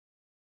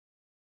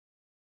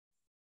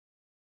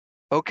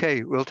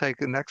 Okay, we'll take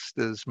the next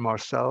is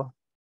Marcel.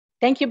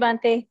 Thank you,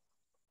 Bhante.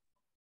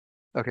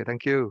 Okay,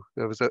 thank you.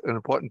 There was an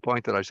important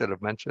point that I should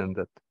have mentioned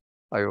that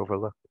I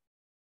overlooked.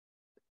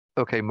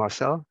 Okay,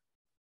 Marcel.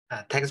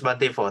 Thanks,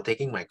 Bhante, for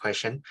taking my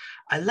question.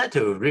 I'd like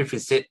to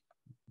revisit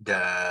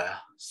the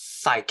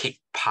psychic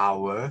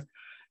power,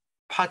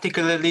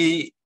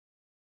 particularly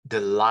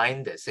the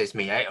line that says,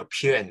 may I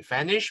appear and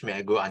vanish, may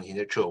I go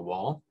unhindered through a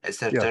wall,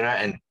 etc. Yeah.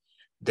 And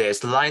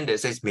there's a line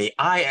that says, may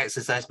I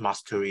exercise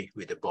mastery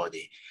with the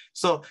body.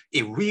 So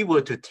if we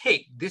were to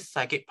take this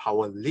psychic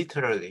power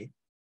literally,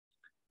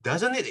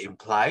 doesn't it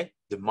imply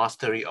the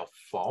mastery of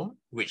form,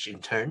 which in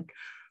turn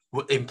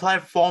would imply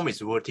form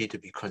is worthy to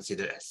be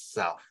considered as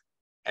self,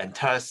 and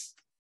thus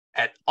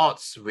at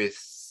odds with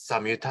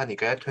Samyutta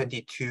Nikaya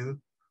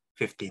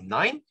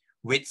 2259,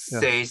 which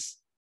says,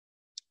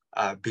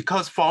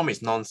 because form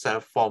is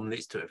non-self, form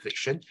leads to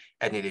affliction,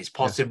 and it is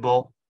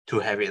possible to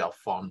have it of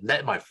form.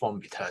 Let my form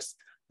be thus.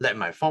 Let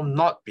my form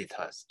not be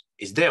thus.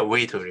 Is there a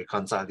way to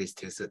reconcile these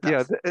two suttas?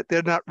 Yeah,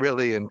 they're not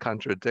really in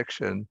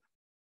contradiction.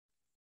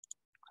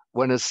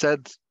 When it's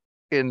said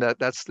in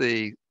that's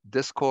the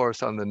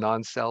discourse on the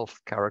non-self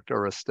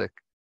characteristic,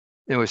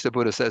 in which the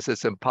Buddha says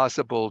it's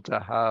impossible to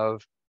have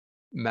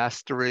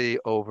mastery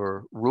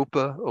over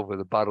rupa, over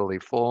the bodily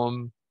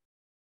form,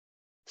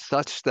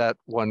 such that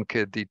one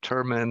could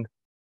determine,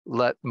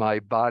 let my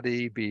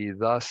body be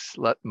thus,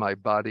 let my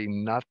body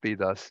not be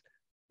thus.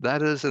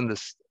 That is in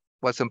this,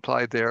 what's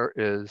implied there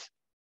is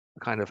a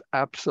kind of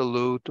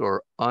absolute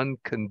or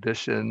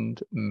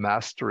unconditioned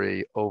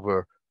mastery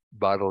over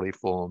bodily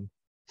form,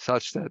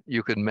 such that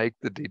you can make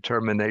the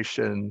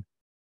determination,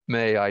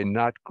 may I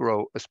not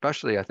grow,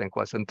 especially I think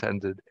what's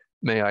intended,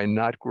 may I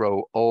not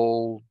grow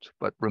old,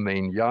 but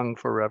remain young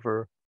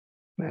forever.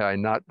 May I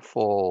not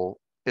fall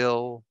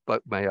ill,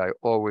 but may I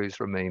always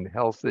remain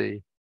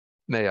healthy.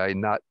 May I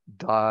not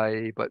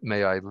die, but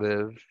may I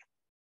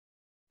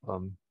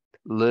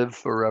live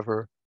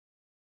forever.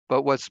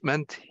 But what's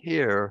meant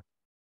here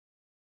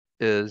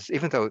is,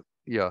 even though,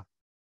 the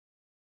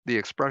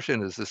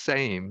expression is the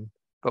same,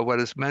 but what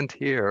is meant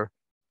here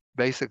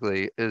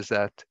basically is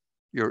that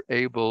you're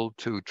able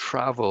to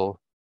travel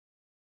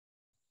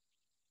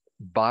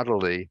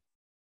bodily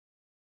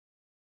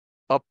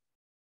up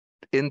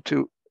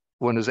into,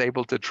 one is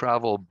able to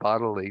travel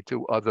bodily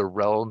to other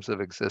realms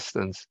of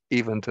existence,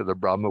 even to the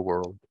Brahma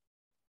world.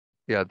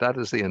 Yeah, that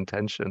is the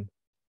intention.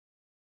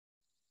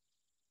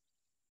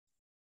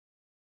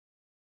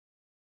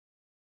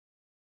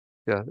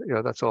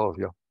 Yeah, that's all.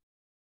 Yeah.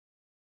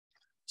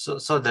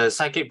 So the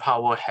psychic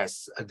power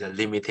has the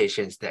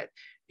limitations that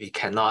we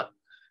cannot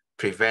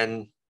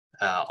prevent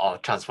or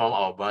transform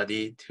our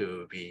body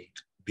to be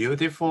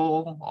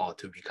beautiful or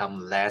to become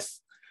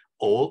less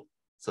old.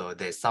 So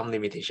there's some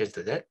limitations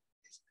to that.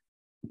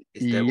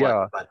 Is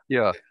that what?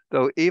 Yeah.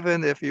 So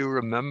even if you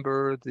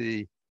remember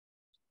the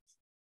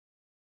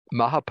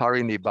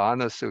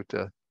Mahaparinibbana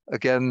Sutta,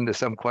 again, there's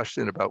some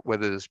question about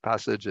whether this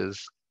passage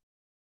is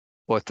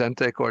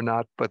authentic or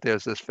not, but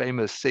there's this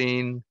famous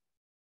scene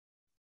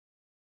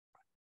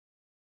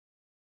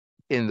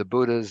in the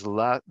Buddha's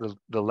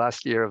the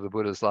last year of the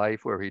Buddha's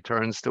life, where he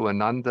turns to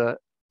Ananda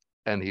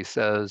and he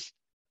says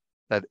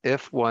that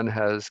if one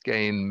has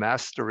gained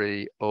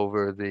mastery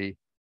over the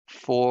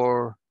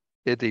 4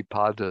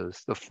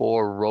 iddhipadas, the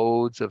 4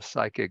 roads of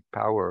psychic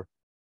power,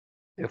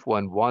 if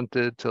one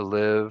wanted to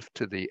live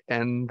to the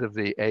end of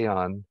the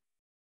aeon,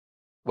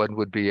 one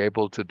would be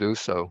able to do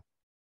so.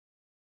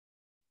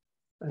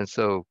 And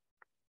so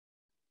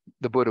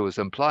the Buddha was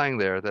implying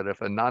there that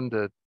if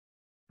Ananda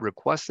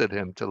requested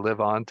him to live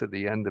on to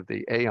the end of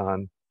the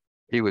aeon,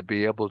 he would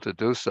be able to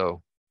do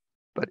so.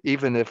 But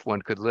even if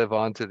one could live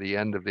on to the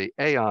end of the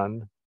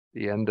aeon,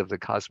 the end of the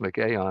cosmic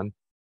aeon,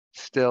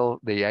 still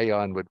the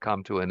aeon would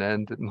come to an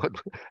end, and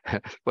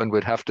one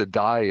would have to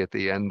die at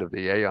the end of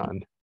the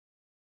aeon.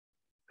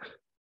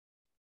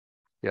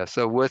 Yeah,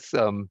 so with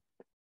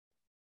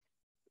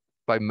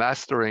by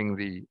mastering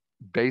the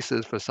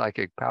basis for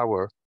psychic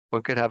power,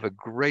 one could have a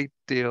great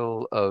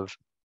deal of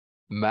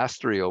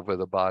mastery over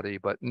the body,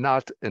 but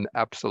not an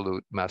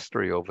absolute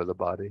mastery over the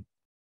body.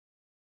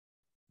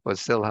 One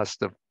still has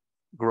to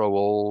grow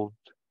old,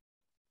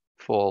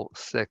 fall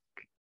sick,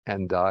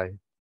 and die.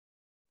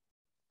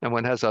 And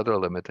one has other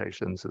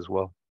limitations as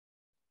well.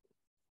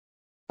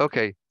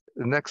 Okay,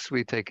 next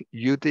we take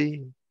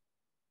Yudi.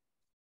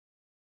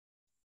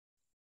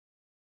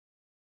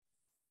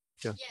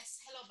 Yeah. Yes,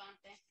 hello,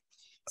 Bante.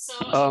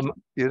 So,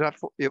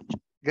 You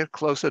get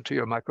closer to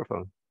your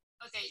microphone.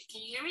 okay,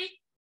 can you hear me?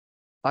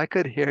 I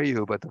could hear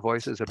you, but the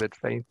voice is a bit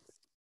faint.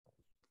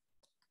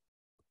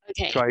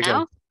 Okay, Try again.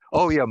 now?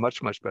 Oh yeah, much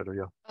better.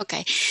 Yeah.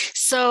 Okay,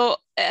 so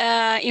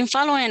in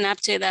following up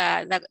to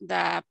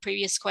the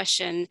previous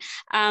question,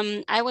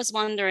 I was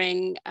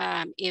wondering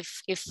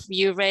if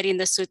you read in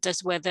the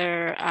suttas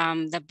whether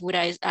the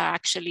Buddha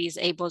actually is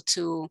able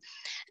to,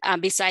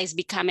 besides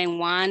becoming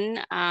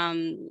one,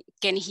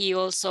 can he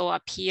also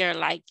appear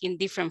like in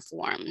different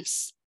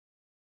forms?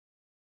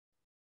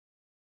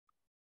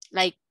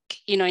 Like,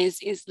 you know,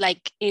 it's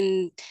like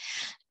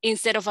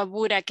instead of a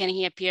Buddha, can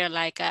he appear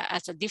like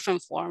as a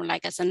different form,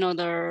 like as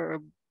another?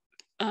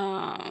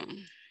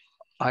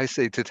 I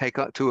say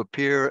to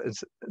appear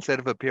instead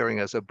of appearing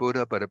as a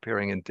Buddha, but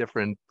appearing in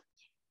different.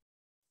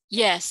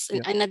 Yes,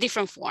 in a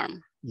different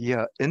form.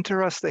 Yeah,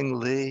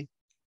 interestingly,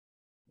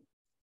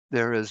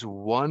 there is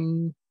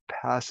one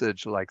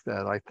passage like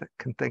that. I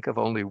can think of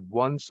only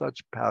one such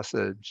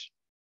passage,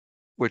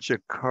 which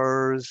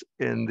occurs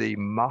in the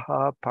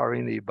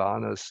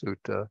Mahaparinibbana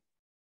Sutta.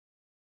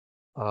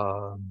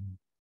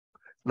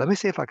 Let me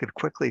see if I could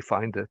quickly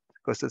find it,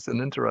 because it's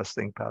an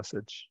interesting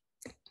passage.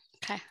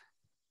 Okay.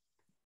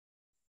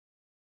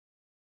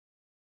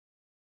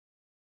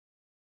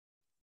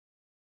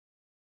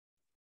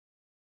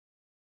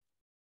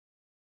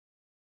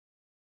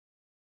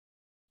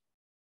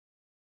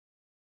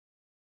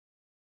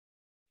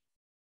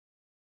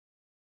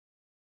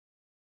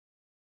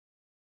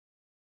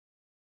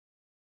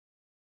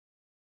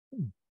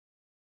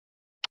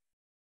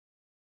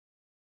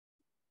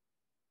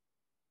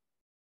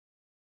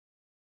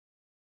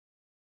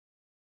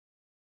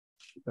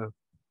 Uh,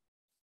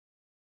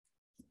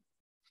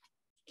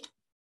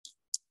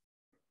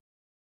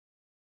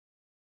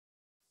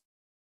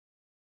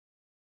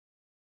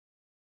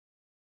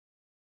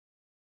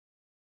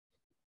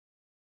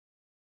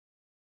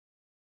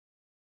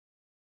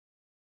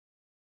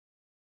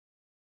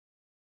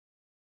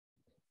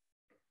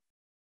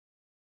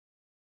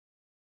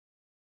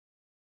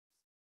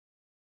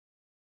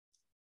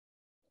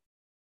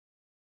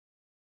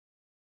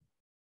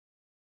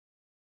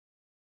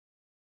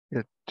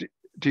 yeah,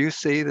 do you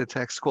see the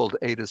text called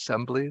Eight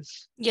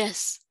Assemblies?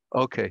 Yes.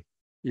 Okay.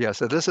 Yeah,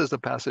 so this is the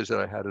passage that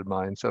I had in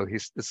mind. So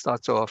it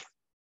starts off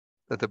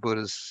that the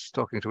Buddha's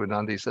talking to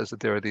Ananda. He says that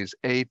there are these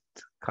 8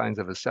 kinds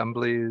of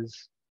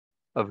assemblies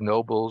of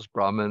nobles,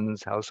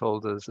 Brahmins,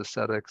 householders,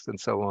 ascetics, and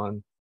so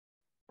on.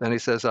 Then he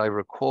says, I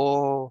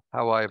recall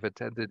how I have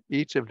attended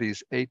each of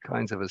these 8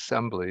 kinds of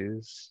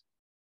assemblies,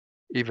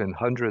 even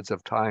hundreds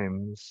of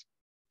times.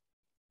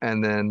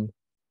 And then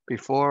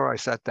before I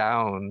sat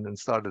down and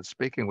started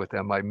speaking with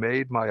them, I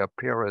made my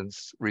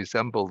appearance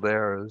resemble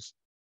theirs,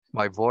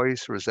 my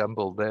voice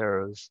resemble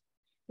theirs.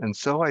 And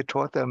so I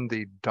taught them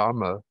the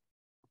Dharma,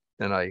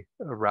 and I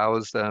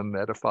aroused them,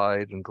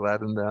 edified, and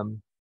gladdened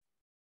them.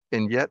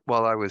 And yet,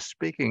 while I was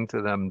speaking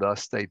to them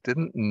thus, they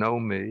didn't know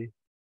me.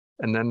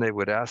 And then they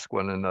would ask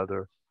one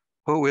another,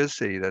 who is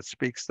he that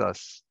speaks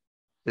thus?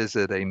 Is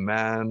it a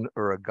man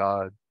or a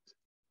god?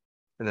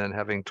 And then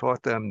having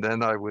taught them,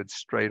 then I would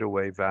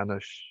straightway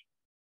vanish.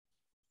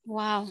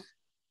 Wow.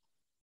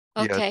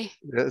 Okay.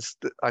 Yes,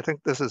 I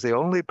think this is the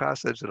only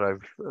passage that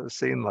I've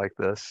seen like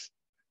this.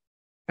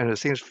 And it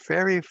seems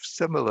very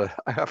similar,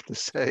 I have to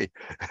say,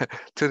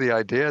 to the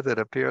idea that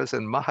appears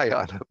in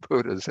Mahayana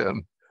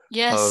Buddhism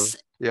Yes.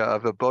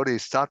 of the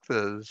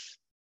bodhisattvas,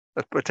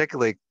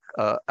 particularly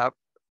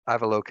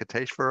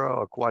Avalokiteshvara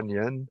or Kuan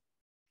Yin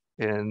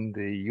in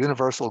the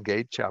Universal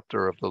Gate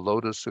chapter of the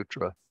Lotus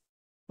Sutra,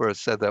 where it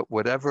said that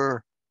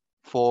whatever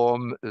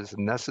form is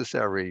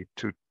necessary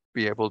to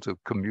be able to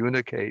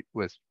communicate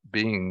with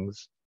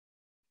beings,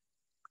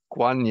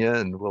 Kuan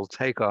Yin will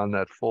take on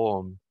that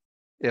form.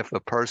 If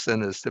a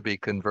person is to be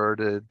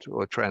converted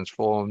or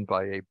transformed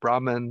by a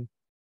Brahmin,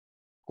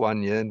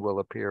 Kuan Yin will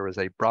appear as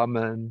a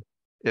Brahmin.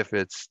 If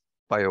it's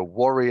by a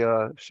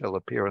warrior, she'll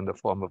appear in the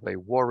form of a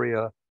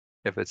warrior.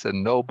 If it's a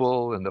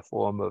noble, in the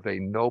form of a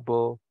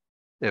noble.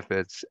 If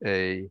it's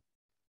a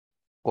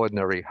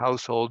ordinary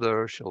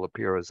householder, she'll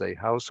appear as a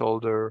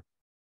householder.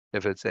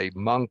 If it's a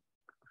monk,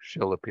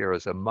 she'll appear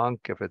as a monk.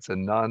 If it's a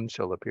nun,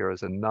 she'll appear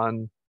as a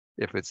nun.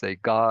 If it's a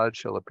god,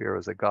 she'll appear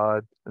as a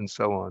god, and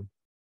so on.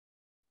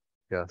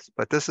 Yes,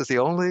 but this is the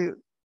only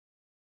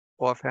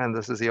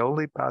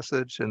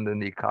passage in the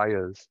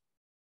Nikayas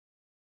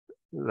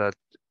that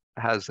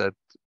has that,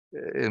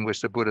 in which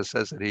the Buddha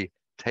says that he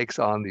takes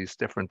on these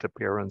different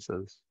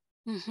appearances.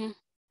 Mm-hmm.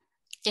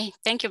 Okay,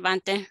 thank you,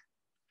 Bante.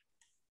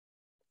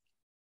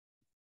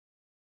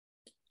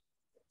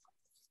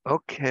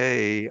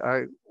 Okay,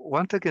 I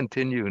want to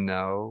continue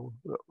now.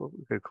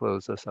 We could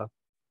close this up.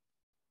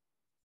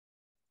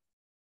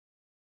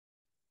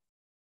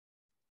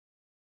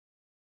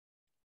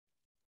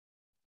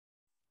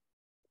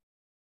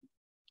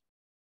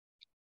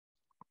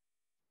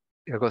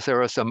 Because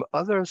there are some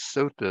other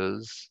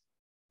suttas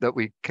that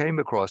we came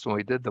across when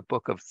we did the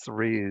Book of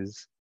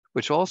Threes,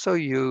 which also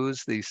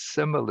use the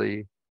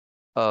simile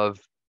of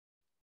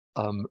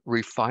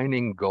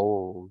refining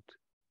gold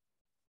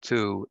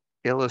to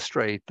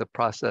illustrate the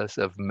process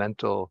of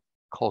mental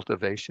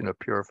cultivation of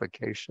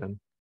purification.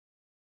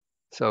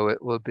 So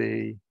it will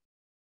be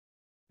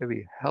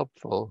maybe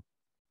helpful.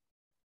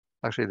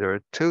 Actually, there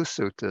are two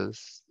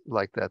suttas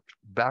like that,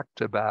 back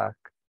to back.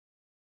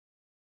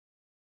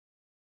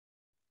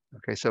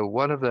 Okay, so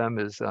one of them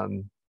is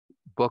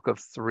Book of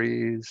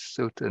Threes,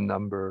 Sutta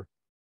number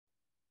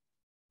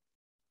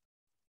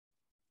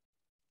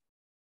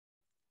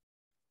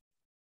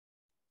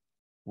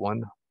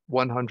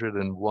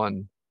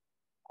 101,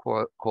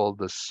 called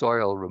the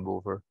soil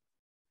remover.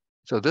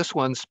 So this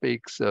one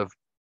speaks of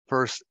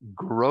first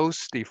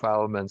gross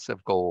defilements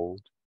of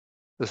gold.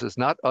 This is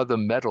not other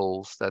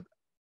metals that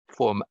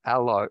form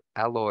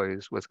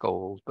alloys with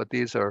gold, but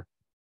these are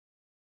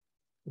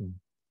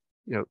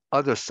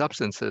other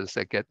substances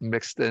that get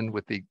mixed in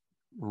with the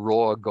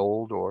raw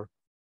gold ore.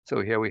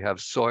 So here we have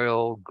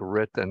soil,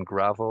 grit, and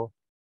gravel.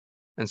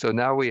 And so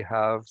now we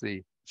have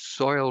the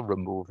soil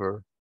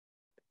remover,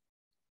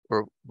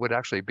 or would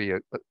actually be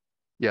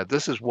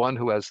this is one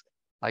who has,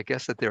 I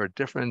guess that there are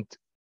different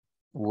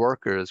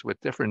workers with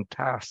different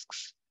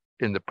tasks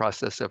in the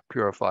process of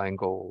purifying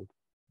gold.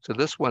 So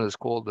this one is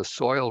called the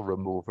soil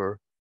remover.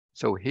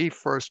 So he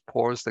first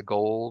pours the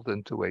gold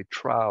into a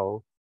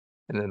trowel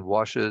and then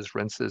washes,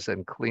 rinses,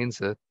 and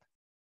cleans it.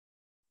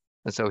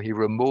 And so he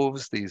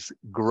removes these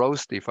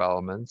gross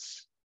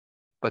defilements,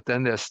 but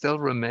then there still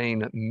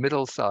remain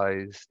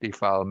middle-sized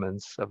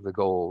defilements of the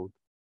gold,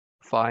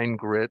 fine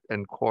grit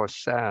and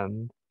coarse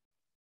sand.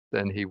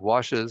 Then he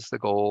washes the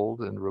gold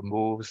and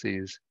removes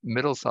these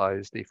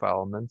middle-sized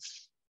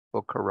defilements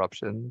or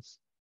corruptions.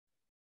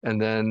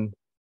 And then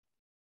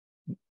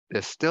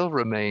there still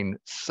remain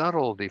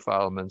subtle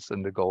defilements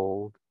in the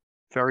gold,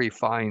 very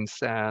fine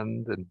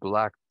sand and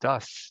black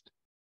dust.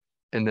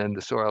 And then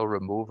the soil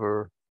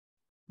remover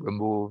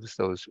removes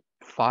those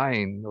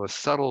fine or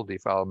subtle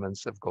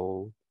defilements of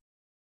gold.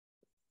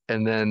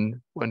 And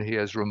then when he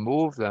has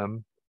removed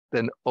them,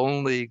 then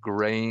only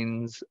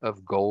grains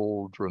of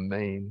gold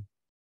remain.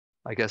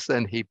 I guess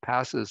then he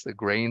passes the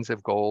grains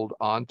of gold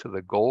on to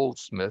the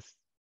goldsmith.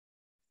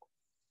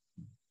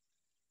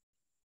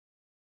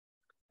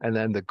 And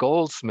then the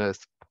goldsmith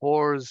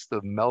pours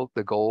the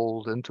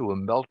gold into a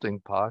melting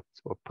pot,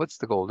 or puts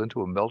the gold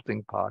into a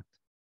melting pot,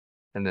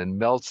 and then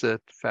melts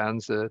it,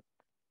 fans it,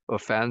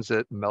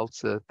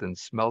 melts it, and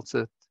smelts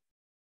it.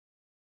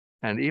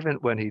 And even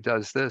when he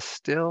does this,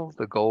 still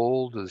the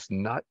gold is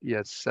not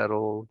yet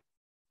settled,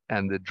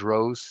 and the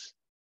dross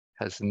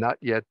has not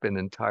yet been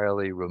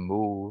entirely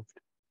removed.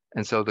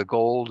 And so the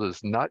gold is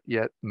not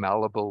yet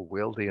malleable,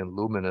 wieldy, and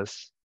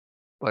luminous,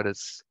 but it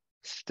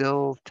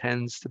still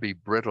tends to be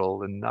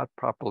brittle and not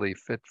properly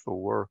fit for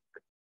work.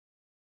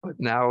 But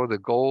now the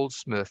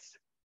goldsmith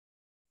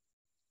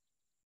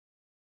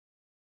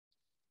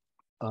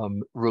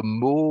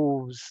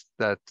removes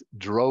that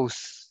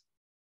dross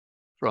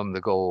from the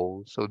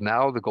gold. So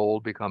now the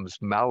gold becomes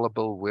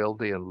malleable,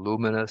 wieldy, and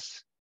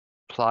luminous,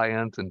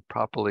 pliant, and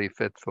properly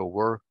fit for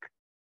work.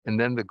 And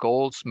then the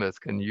goldsmith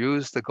can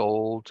use the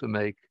gold to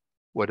make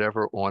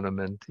whatever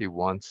ornament he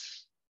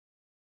wants,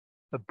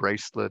 a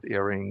bracelet,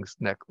 earrings,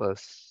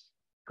 necklace,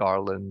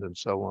 garland, and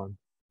so on.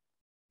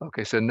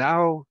 Okay, so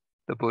now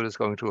the Buddha is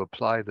going to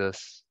apply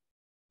this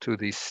to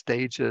the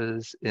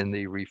stages in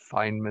the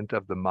refinement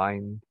of the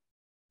mind.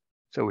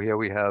 So here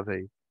we have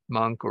a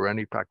monk or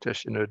any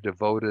practitioner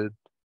devoted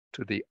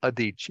to the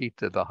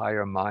adhicitta, the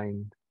higher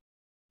mind.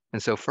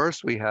 And so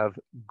first we have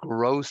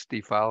gross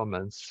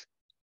defilements.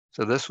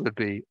 So this would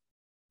be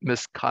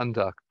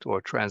misconduct or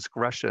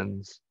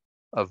transgressions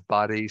of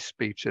body,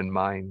 speech, and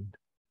mind.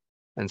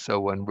 And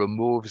so one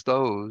removes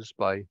those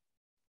by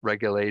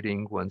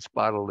regulating one's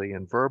bodily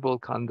and verbal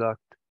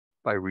conduct,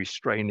 by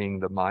restraining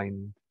the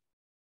mind.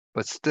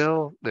 But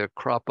still there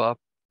crop up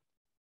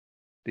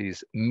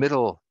these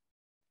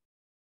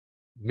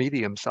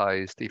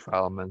medium-sized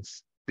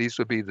defilements. These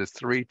would be the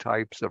three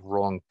types of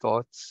wrong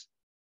thoughts: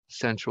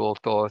 sensual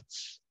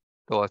thoughts,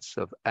 thoughts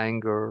of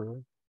anger,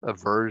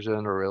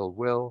 aversion, or ill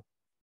will,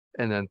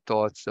 and then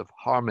thoughts of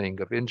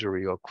harming, of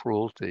injury, or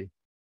cruelty.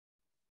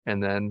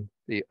 And then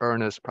the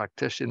earnest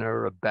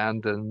practitioner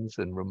abandons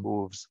and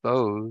removes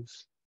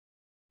those.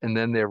 And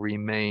then there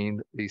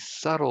remain these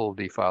subtle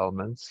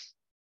defilements.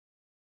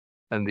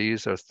 And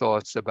these are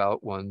thoughts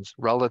about one's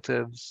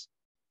relatives,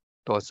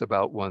 thoughts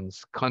about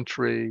one's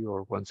country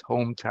or one's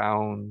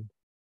hometown,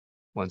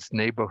 one's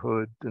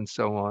neighborhood, and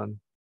so on.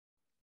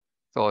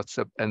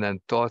 And then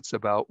thoughts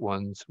about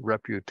one's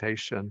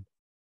reputation,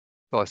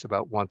 thoughts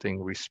about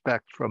wanting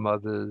respect from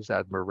others,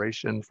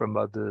 admiration from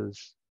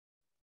others,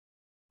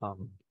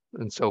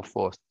 and so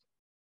forth.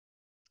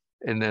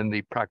 And then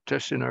the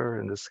practitioner,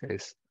 in this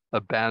case,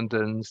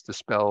 abandons,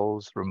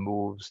 dispels,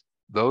 removes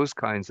those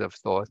kinds of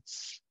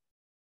thoughts.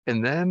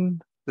 And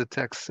then the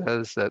text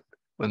says that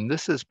when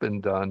this has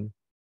been done,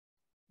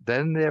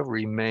 then there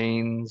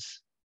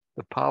remains,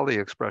 the Pali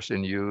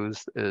expression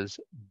used is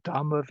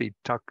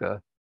dhammavitaka,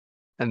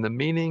 and the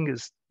meaning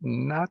is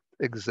not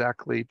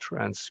exactly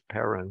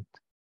transparent.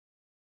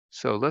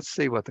 So let's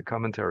see what the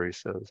commentary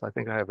says. I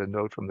think I have a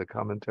note from the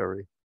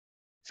commentary.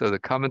 So the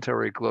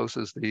commentary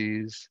glosses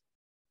these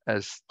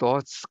as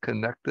thoughts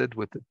connected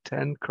with the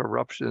 10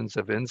 corruptions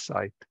of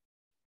insight.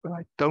 But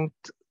I don't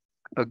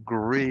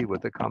agree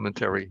with the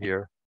commentary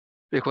here,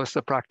 because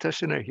the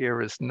practitioner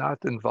here is not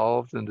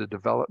involved in the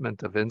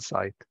development of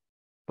insight,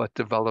 but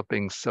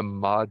developing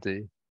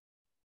samadhi.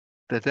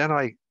 That then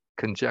I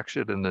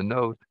conjectured in the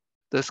note,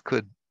 this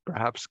could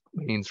perhaps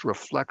means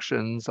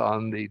reflections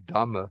on the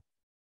Dhamma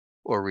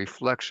or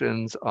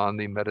reflections on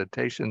the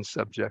meditation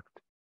subject.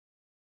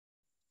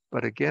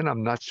 But again,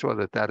 I'm not sure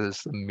that that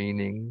is the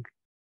meaning,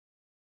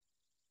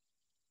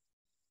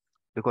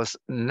 because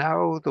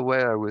now the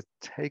way I would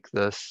take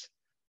this,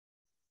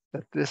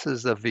 that this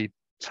is a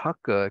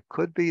vitaka, it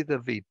could be the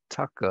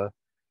vitaka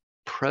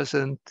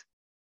present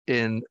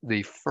in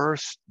the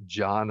first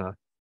jhana,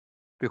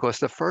 because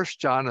the first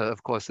jhana,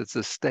 of course, it's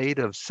a state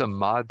of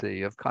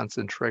samadhi, of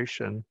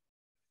concentration.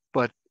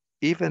 But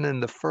even in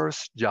the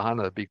first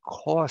jhana,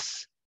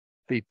 because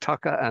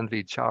vitaka and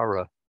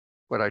vichara,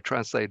 what I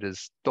translate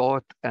as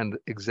thought and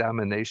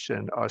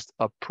examination,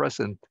 are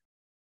present.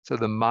 So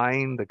the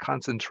mind, the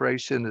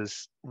concentration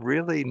is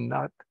really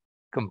not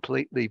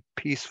completely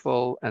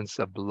peaceful and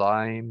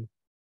sublime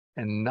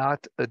and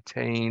not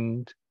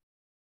attained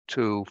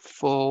to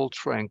full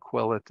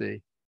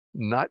tranquility,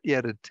 not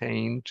yet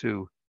attained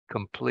to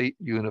complete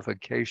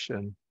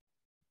unification,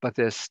 but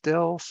there's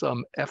still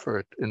some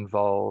effort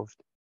involved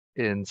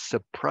in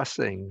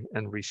suppressing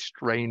and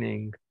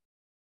restraining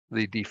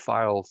the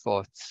defiled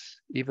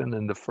thoughts, even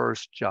in the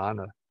first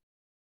jhana.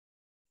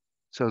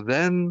 So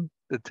then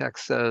the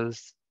text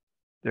says,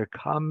 there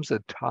comes a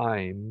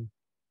time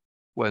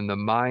when the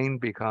mind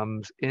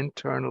becomes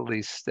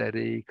internally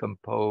steady,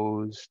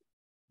 composed,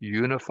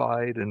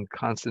 unified, and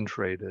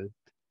concentrated.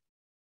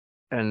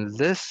 And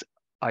this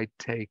I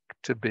take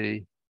to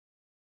be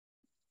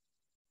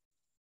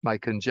my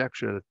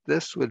conjecture, that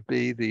this would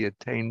be the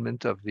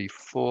attainment of the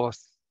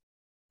fourth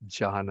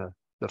jhana,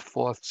 the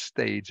fourth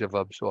stage of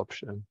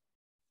absorption.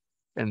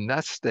 In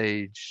that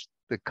stage,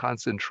 the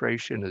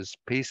concentration is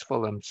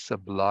peaceful and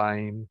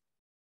sublime,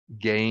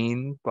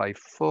 gained by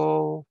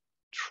full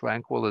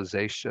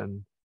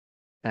tranquilization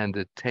and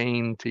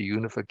attained to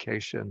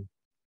unification.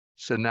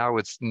 So now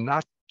it's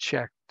not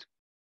checked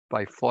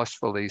by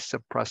forcefully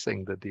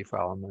suppressing the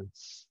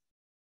defilements.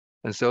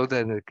 And so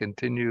then it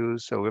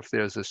continues. So if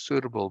there's a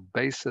suitable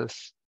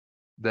basis,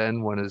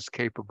 then one is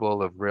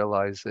capable of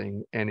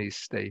realizing any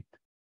state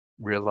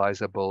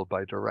realizable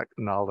by direct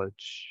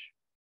knowledge.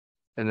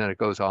 And then it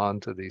goes on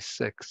to these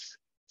 6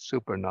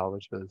 super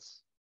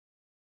knowledges.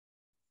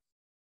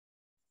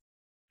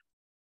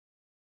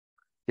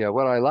 Yeah,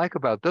 what I like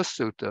about this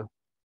sutta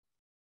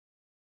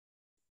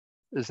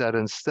is that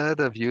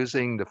instead of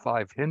using the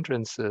 5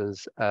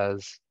 hindrances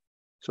as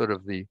sort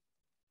of the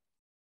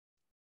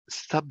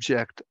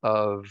subject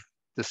of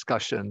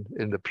discussion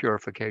in the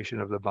purification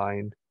of the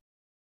mind,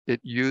 it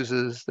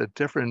uses the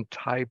different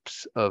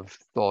types of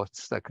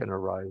thoughts that can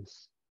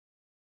arise.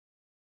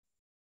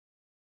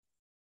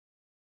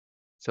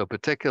 So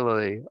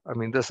particularly, I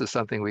mean, this is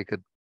something we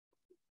could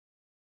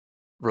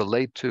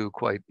relate to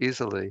quite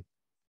easily,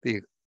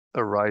 the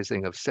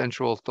arising of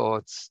sensual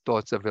thoughts,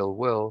 thoughts of ill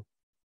will,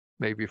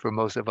 maybe for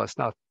most of us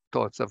not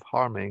thoughts of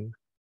harming,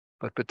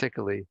 but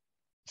particularly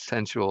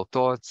sensual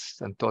thoughts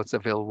and thoughts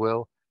of ill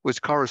will,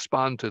 which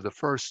correspond to the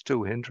first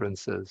 2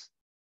 hindrances,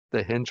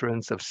 the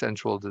hindrance of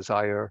sensual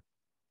desire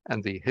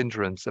and the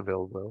hindrance of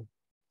ill will.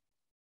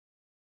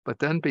 But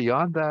then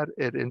beyond that,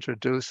 it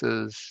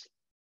introduces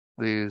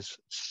these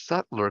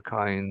subtler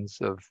kinds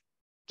of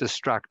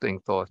distracting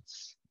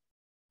thoughts.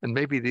 And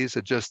maybe these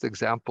are just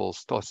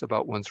examples, thoughts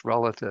about one's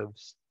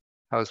relatives.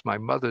 How's my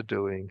mother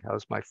doing?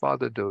 How's my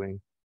father doing?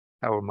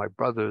 How are my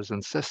brothers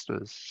and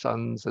sisters,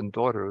 sons and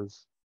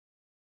daughters?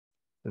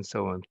 And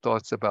so on.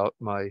 Thoughts about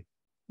my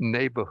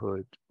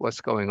neighborhood,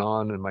 what's going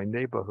on in my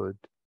neighborhood.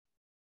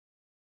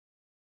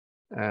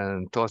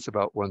 And thoughts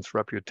about one's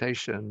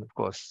reputation. Of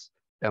course,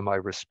 am I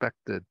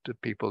respected? Do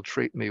people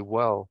treat me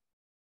well?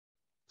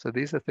 So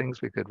these are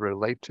things we could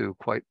relate to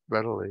quite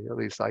readily, at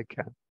least I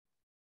can.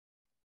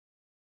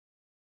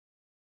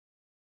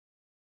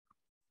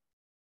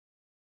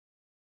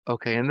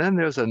 Okay, and then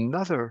there's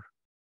another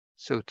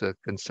sutta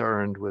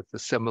concerned with the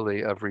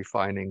simile of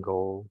refining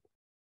gold.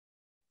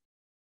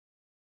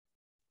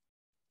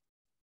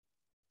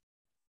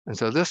 And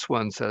so this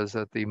one says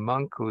that the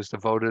monk who's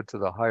devoted to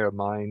the higher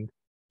mind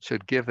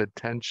should give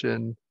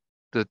attention.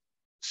 The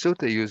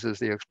sutta uses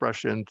the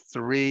expression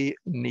 3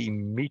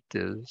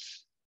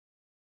 nimittas,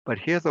 but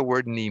here the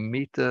word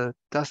nimitta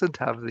doesn't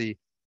have the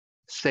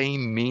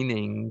same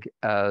meaning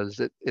as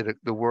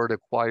the word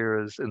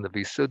acquires in the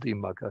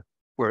Visuddhimagga,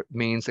 where it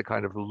means a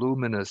kind of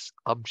luminous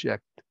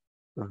object,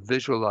 a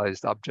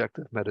visualized object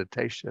of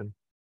meditation,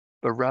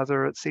 but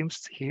rather it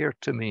seems here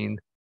to mean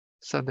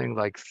something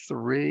like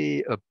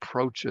 3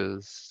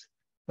 approaches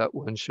that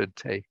one should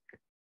take.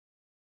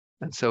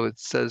 And so it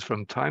says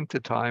from time to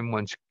time,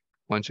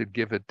 one should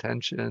give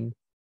attention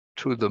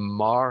to the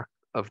mark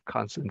of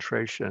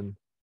concentration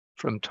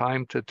from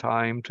time to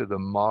time to the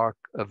mark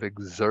of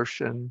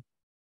exertion,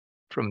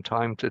 from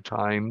time to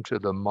time to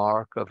the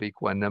mark of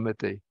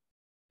equanimity.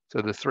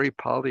 So the three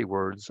Pali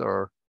words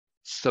are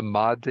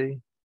samadhi,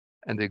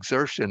 and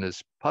exertion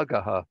is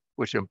pagaha,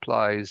 which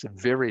implies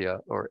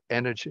virya or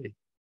energy.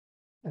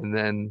 And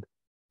then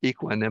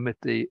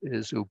equanimity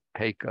is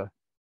upekkha.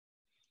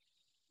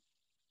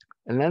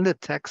 And then the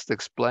text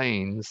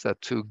explains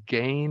that to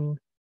gain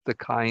the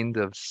kind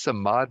of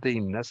samadhi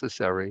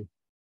necessary,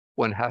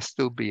 one has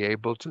to be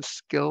able to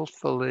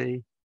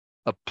skillfully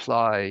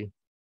apply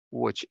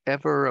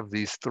whichever of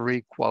these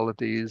three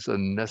qualities are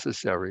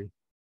necessary,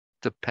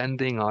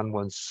 depending on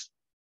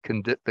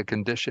the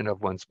condition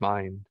of one's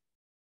mind,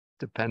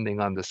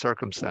 depending on the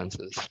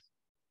circumstances.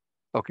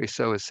 Okay,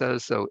 so it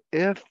says, so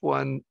if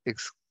one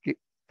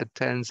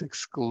attends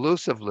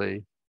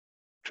exclusively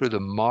to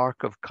the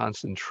mark of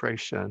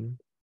concentration,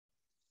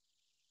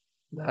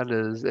 that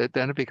is,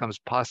 then it becomes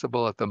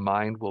possible that the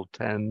mind will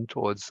tend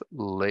towards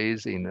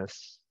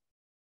laziness.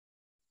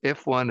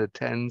 If one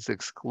attends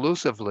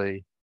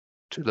exclusively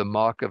to the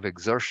mark of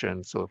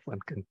exertion, so if one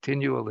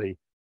continually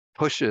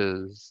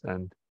pushes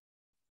and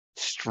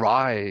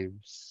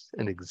strives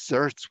and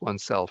exerts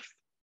oneself,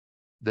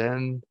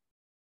 then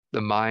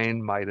the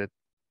mind might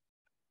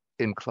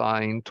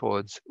incline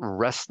towards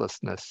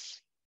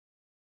restlessness.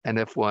 And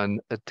if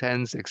one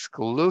attends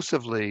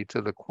exclusively to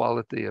the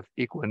quality of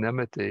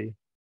equanimity,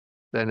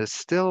 then it's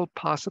still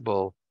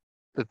possible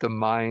that the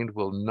mind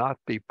will not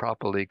be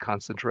properly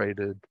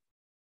concentrated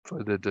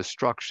for the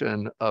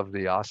destruction of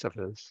the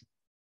asavas.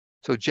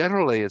 So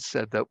generally it's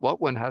said that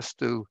what one has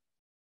to,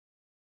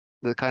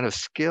 the kind of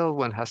skill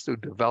one has to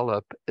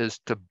develop is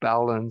to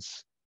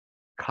balance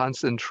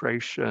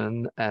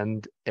concentration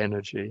and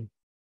energy.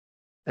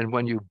 And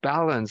when you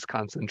balance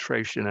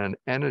concentration and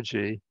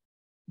energy,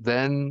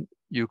 then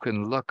you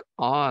can look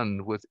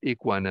on with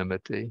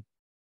equanimity.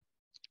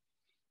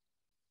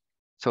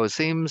 So it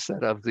seems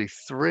that of the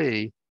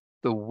three,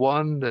 the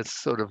one that's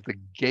sort of the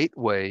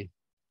gateway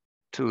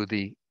to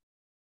the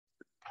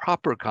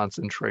proper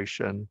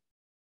concentration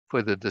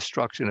for the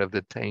destruction of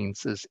the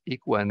taints is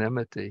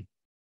equanimity.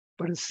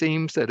 But it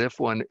seems that if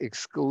one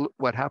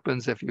what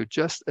happens if you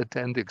just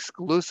attend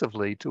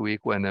exclusively to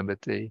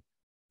equanimity,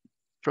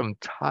 from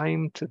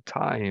time to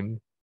time,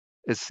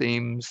 it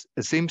seems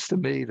to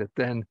me that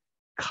then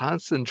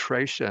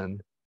concentration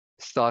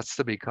starts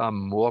to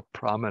become more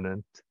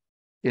prominent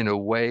in a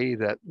way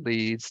that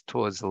leads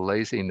towards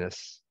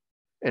laziness.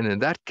 And in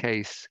that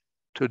case,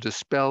 to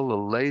dispel the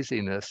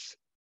laziness,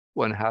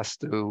 one has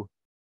to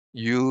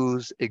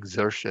use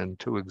exertion,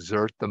 to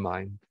exert the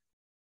mind.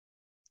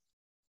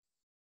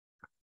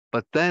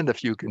 But then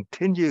if you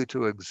continue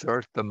to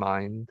exert the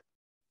mind,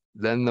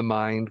 then the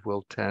mind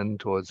will tend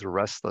towards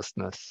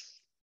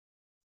restlessness.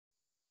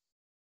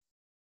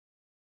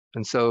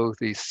 And so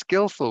the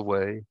skillful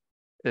way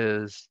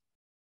is,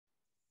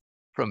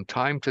 from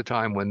time to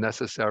time when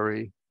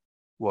necessary,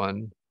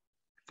 one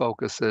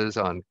focuses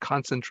on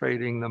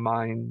concentrating the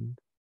mind.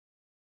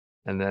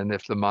 And then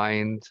if the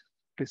mind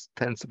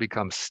tends to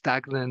become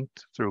stagnant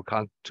through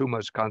too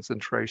much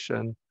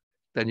concentration,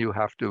 then you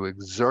have to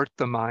exert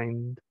the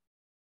mind.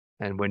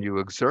 And when you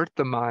exert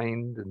the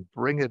mind and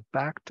bring it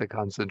back to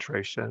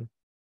concentration,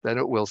 then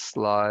it will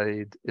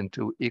slide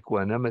into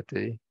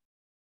equanimity.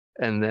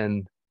 And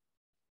then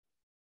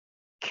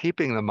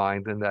keeping the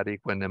mind in that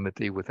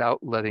equanimity without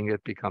letting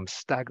it become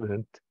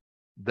stagnant,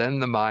 then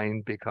the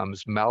mind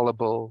becomes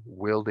malleable,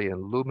 wieldy,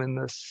 and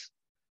luminous,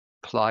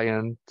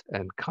 pliant,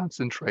 and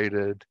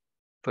concentrated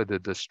for the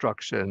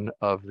destruction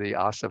of the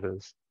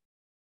asavas.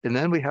 And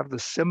then we have the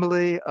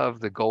simile of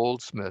the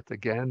goldsmith,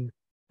 again,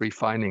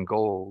 refining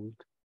gold.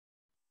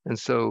 And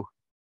so,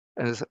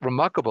 and it's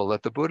remarkable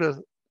that the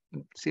Buddha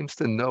seems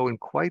to know in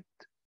quite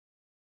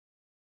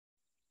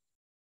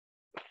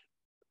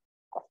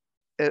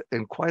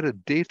a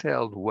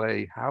detailed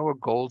way how a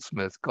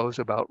goldsmith goes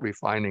about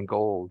refining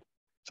gold.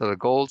 So the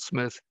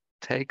goldsmith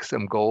takes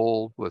some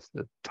gold with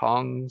the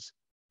tongs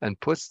and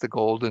puts the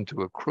gold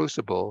into a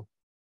crucible.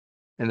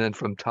 And then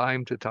from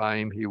time to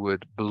time, he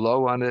would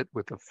blow on it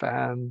with a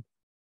fan.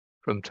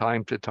 From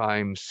time to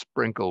time,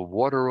 sprinkle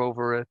water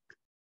over it.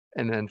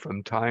 And then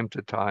from time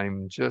to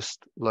time,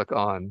 just look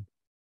on.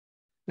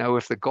 Now,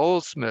 if the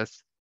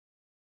goldsmith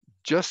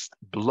just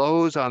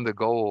blows on the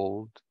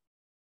gold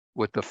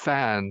with the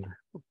fan,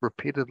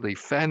 repeatedly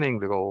fanning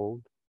the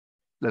gold,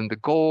 then the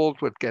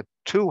gold would get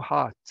too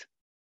hot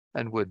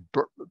and would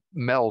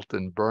melt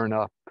and burn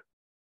up.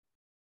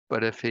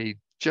 But if he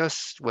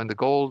just, when the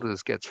gold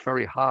gets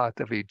very hot,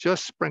 if he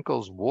just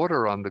sprinkles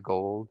water on the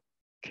gold,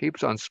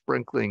 keeps on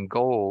sprinkling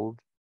gold,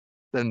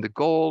 then the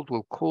gold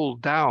will cool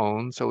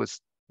down so it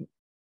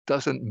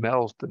doesn't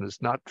melt and is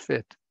not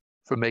fit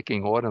for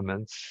making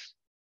ornaments.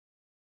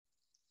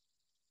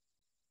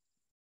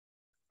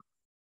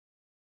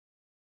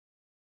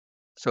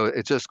 So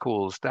it just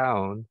cools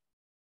down.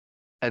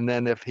 And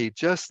then if he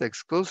just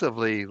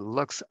exclusively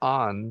looks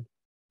on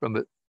from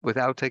it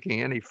without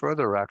taking any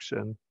further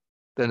action,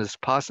 then it's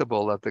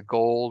possible that the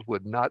gold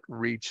would not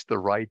reach the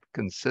right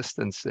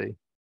consistency.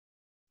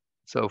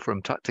 So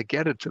to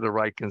get it to the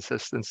right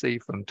consistency,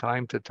 from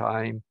time to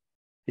time,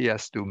 he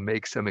has to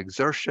make some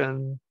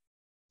exertion.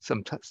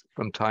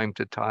 From time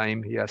to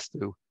time, he has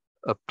to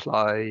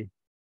apply.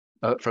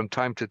 From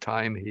time to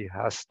time, he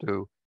has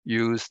to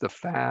use the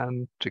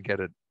fan to get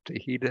it to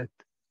heat it.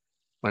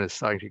 When it's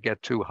starting to get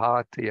too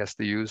hot, he has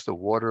to use the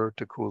water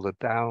to cool it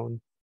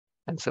down.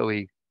 And so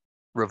he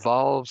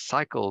revolves,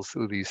 cycles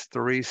through these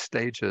 3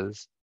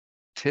 stages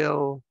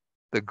till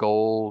the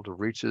gold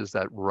reaches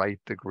that right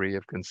degree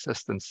of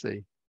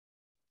consistency.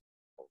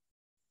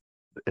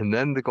 And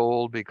then the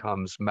gold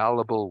becomes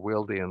malleable,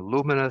 wieldy, and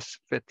luminous,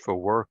 fit for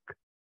work.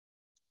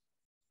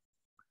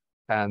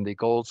 And the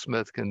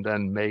goldsmith can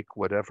then make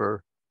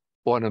whatever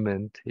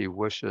ornament he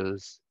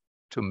wishes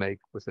to make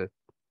with it.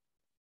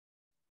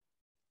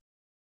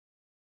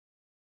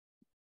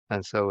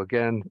 And so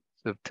again,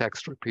 the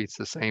text repeats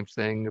the same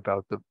thing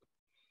about the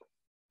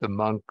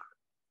monk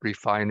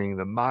refining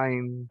the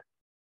mind.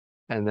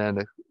 And then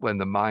when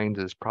the mind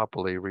is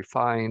properly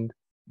refined,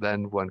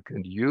 then one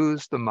can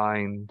use the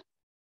mind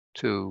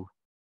to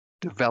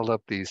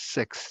develop these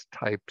 6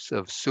 types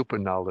of super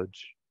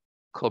knowledge,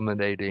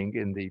 culminating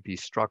in the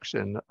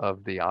destruction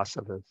of the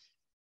asavas.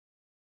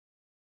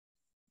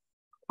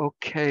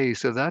 Okay,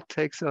 so that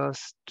takes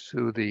us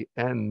to the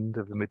end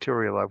of the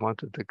material I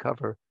wanted to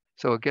cover.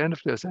 So again,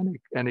 if there's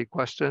any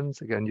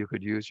questions, again, you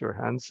could use your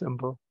hand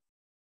symbol.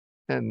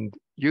 And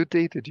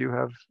Yuti, did you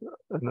have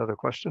another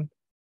question?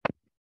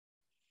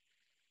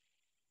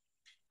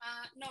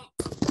 No,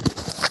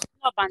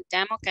 Bhante,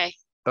 I'm okay.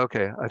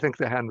 Okay, I think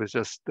the hand was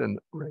just then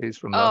raised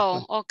from last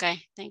time. Oh, okay,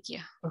 thank you.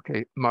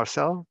 Okay,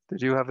 Marcel,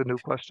 did you have a new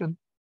question?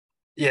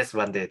 Yes,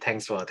 Bhante,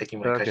 thanks for taking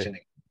my Okay. question.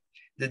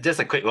 Just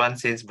a quick one,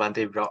 since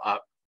Bhante brought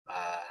up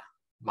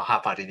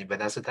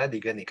Mahaparinibbana Sutta,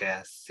 Digha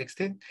Nikaya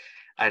 16.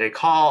 I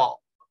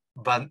recall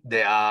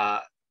there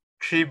are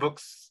 3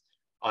 books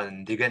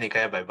on Digha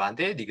Nikaya by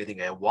Bhante, Digha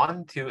Nikaya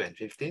 1, 2, and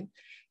 15.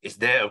 Is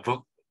there a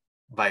book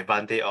by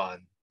Bhante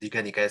on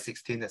Digha Nikaya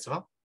 16 as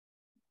well?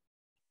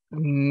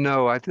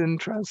 No, I didn't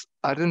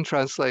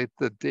translate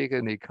the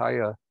Digha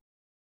Nikaya,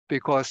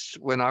 because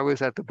when I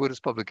was at the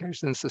Buddhist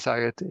Publication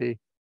Society,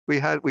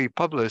 we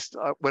published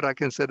what I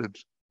considered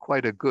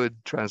quite a good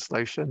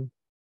translation.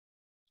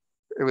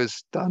 It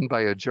was done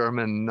by a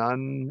German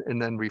nun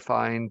and then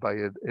refined by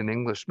an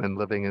Englishman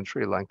living in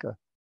Sri Lanka.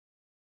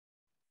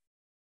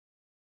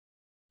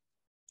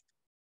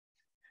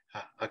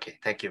 Okay,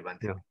 thank you,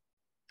 Bhante. Yeah.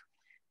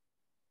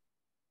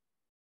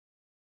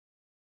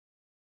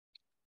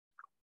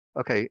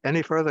 Okay,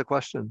 any further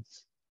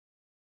questions?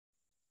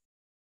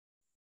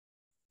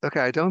 Okay,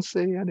 I don't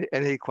see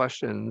any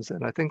questions,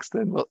 and I think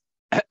then we'll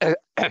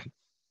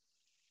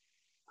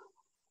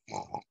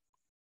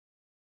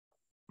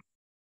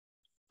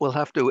we'll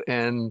have to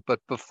end. But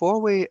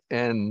before we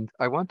end,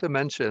 I want to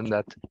mention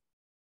that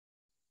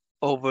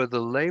over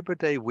the Labor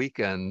Day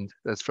weekend,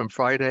 that's from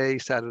Friday,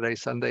 Saturday,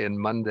 Sunday, and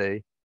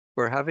Monday,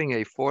 we're having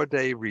a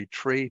 4-day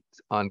retreat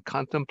on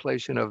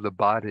contemplation of the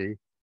body,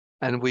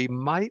 and we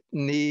might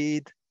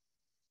need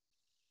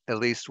at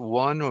least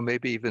 1 or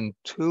maybe even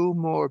 2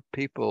 more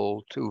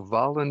people to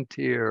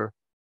volunteer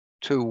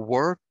to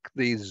work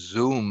the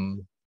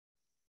Zoom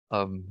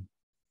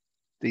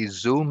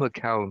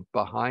account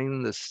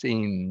behind the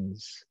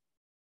scenes.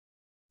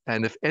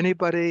 And if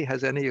anybody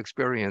has any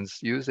experience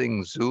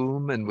using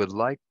Zoom and would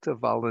like to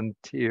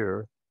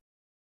volunteer,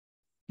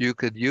 you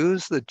could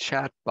use the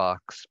chat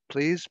box.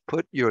 Please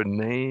put your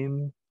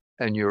name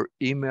and your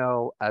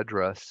email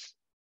address,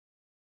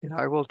 and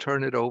I will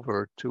turn it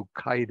over to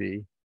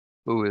Kaidi,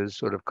 who is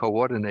sort of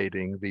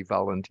coordinating the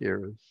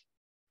volunteers.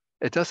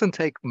 It doesn't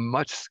take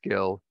much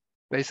skill.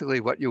 Basically,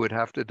 what you would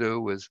have to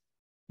do is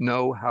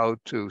know how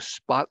to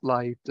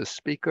spotlight the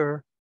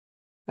speaker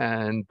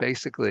and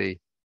basically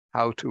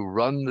how to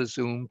run the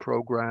Zoom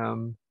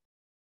program,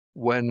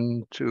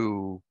 when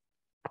to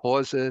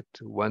pause it,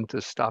 when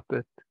to stop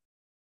it.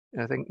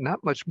 I think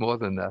not much more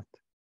than that.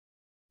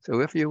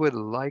 So if you would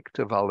like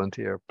to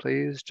volunteer,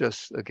 please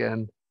just,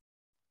 again,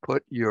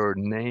 put your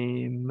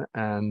name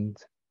and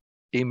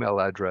email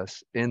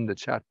address in the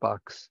chat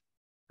box.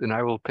 Then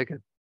I will pick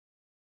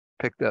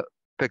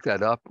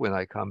that up when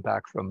I come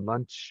back from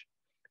lunch.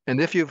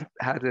 And if you've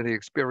had any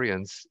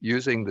experience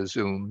using the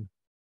Zoom,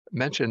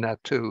 mention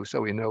that too,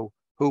 so we know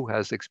who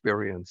has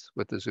experience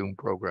with the Zoom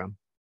program.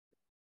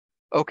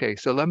 Okay,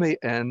 so let me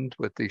end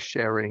with the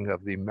sharing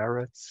of the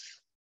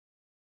merits.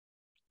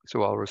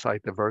 So I'll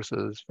recite the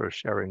verses for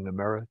sharing the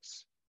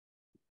merits.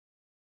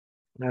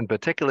 And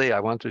particularly, I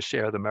want to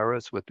share the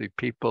merits with the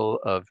people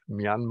of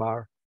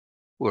Myanmar,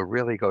 who are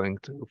really going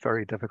through a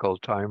very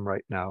difficult time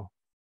right now.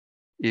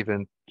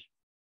 Even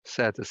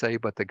sad to say,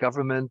 but the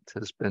government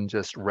has been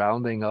just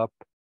rounding up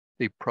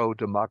the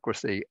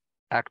pro-democracy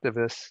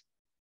activists,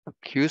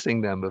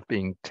 accusing them of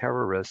being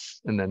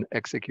terrorists and then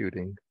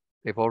executing.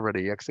 They've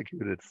already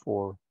executed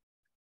 4,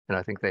 and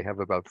I think they have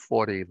about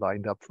 40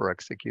 lined up for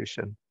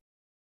execution.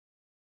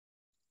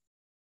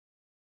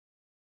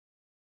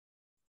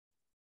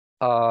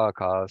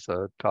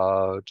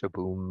 Akasata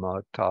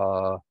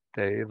Jabumata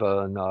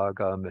Deva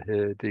Naga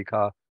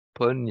Mahidika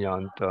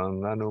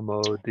punyantang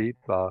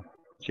anumoditva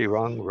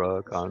chirang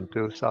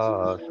rakantu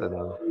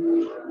sasana.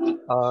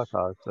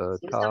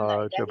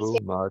 Akasata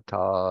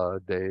jabumata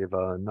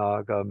deva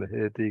naga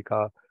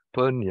mahidika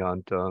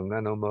punyantang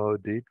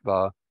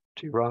anumoditva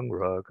chirang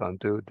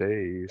rakantu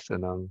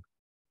desanang.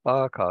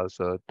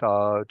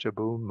 Akasata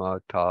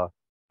jabumata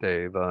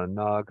deva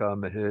naga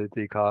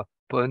mahidika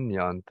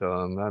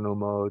punyantang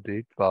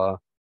anumoditva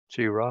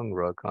chirang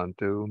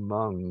rakantu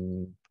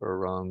mang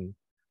parang.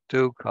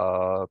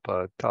 Dukkha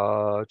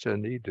pata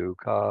chani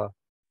dukkha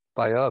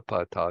baya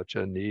pata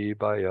chani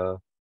baya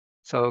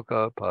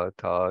soka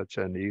pata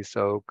chani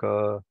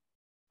soka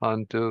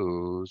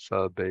hantu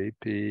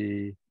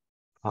sabepi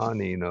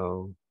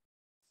hanino.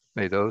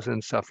 May those in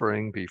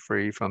suffering be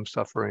free from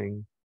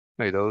suffering.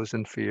 May those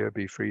in fear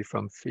be free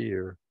from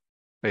fear.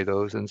 May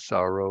those in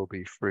sorrow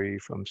be free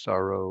from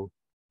sorrow.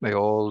 May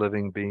all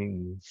living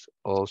beings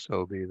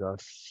also be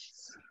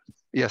thus.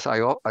 Yes,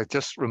 I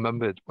just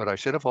remembered what I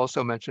should have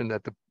also mentioned,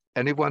 that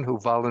anyone who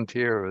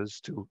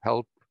volunteers to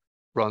help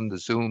run the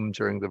Zoom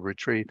during the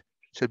retreat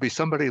should be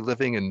somebody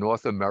living in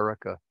North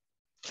America,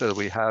 so that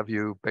we have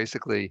you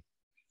basically,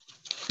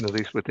 at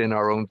least within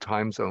our own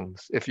time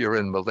zones. If you're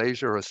in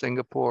Malaysia or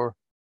Singapore,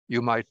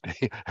 you might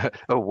be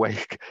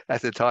awake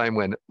at the time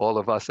when all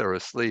of us are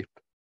asleep.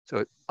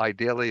 So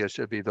ideally, it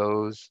should be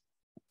those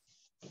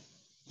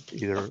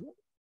either,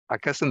 I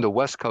guess in the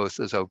West Coast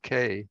is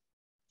okay,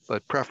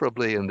 but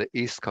preferably in the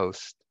East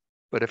Coast.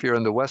 But if you're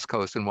in the West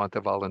Coast and want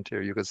to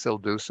volunteer, you could still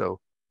do so.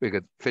 We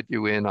could fit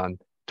you in on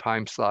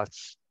time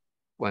slots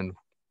when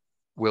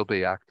we'll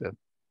be active.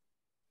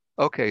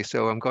 Okay,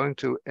 so I'm going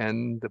to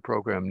end the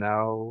program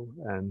now,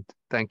 and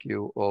thank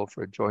you all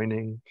for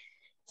joining.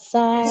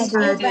 Sadhu,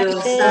 Sadhu,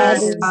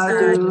 Bhante,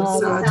 sadhu,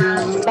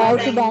 sadhu. Bow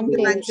to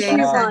Bhante. Thank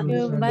you,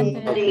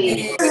 Bhante.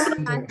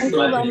 Thank you,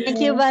 Thank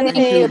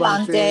you, Bhante.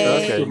 Bhante.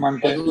 Okay.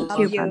 Thank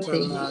you, Bhante.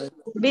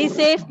 Be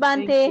safe,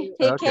 Bhante.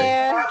 Take Okay.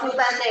 care.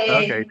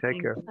 Okay,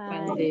 take care.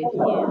 Bye.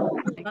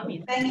 Thank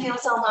you. Thank you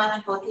so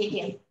much for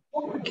taking.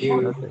 Thank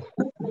you. Okay.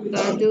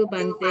 Sadhu,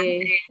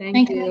 Bhante.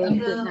 Thank you. Thank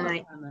you. Good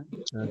night.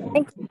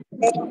 Okay.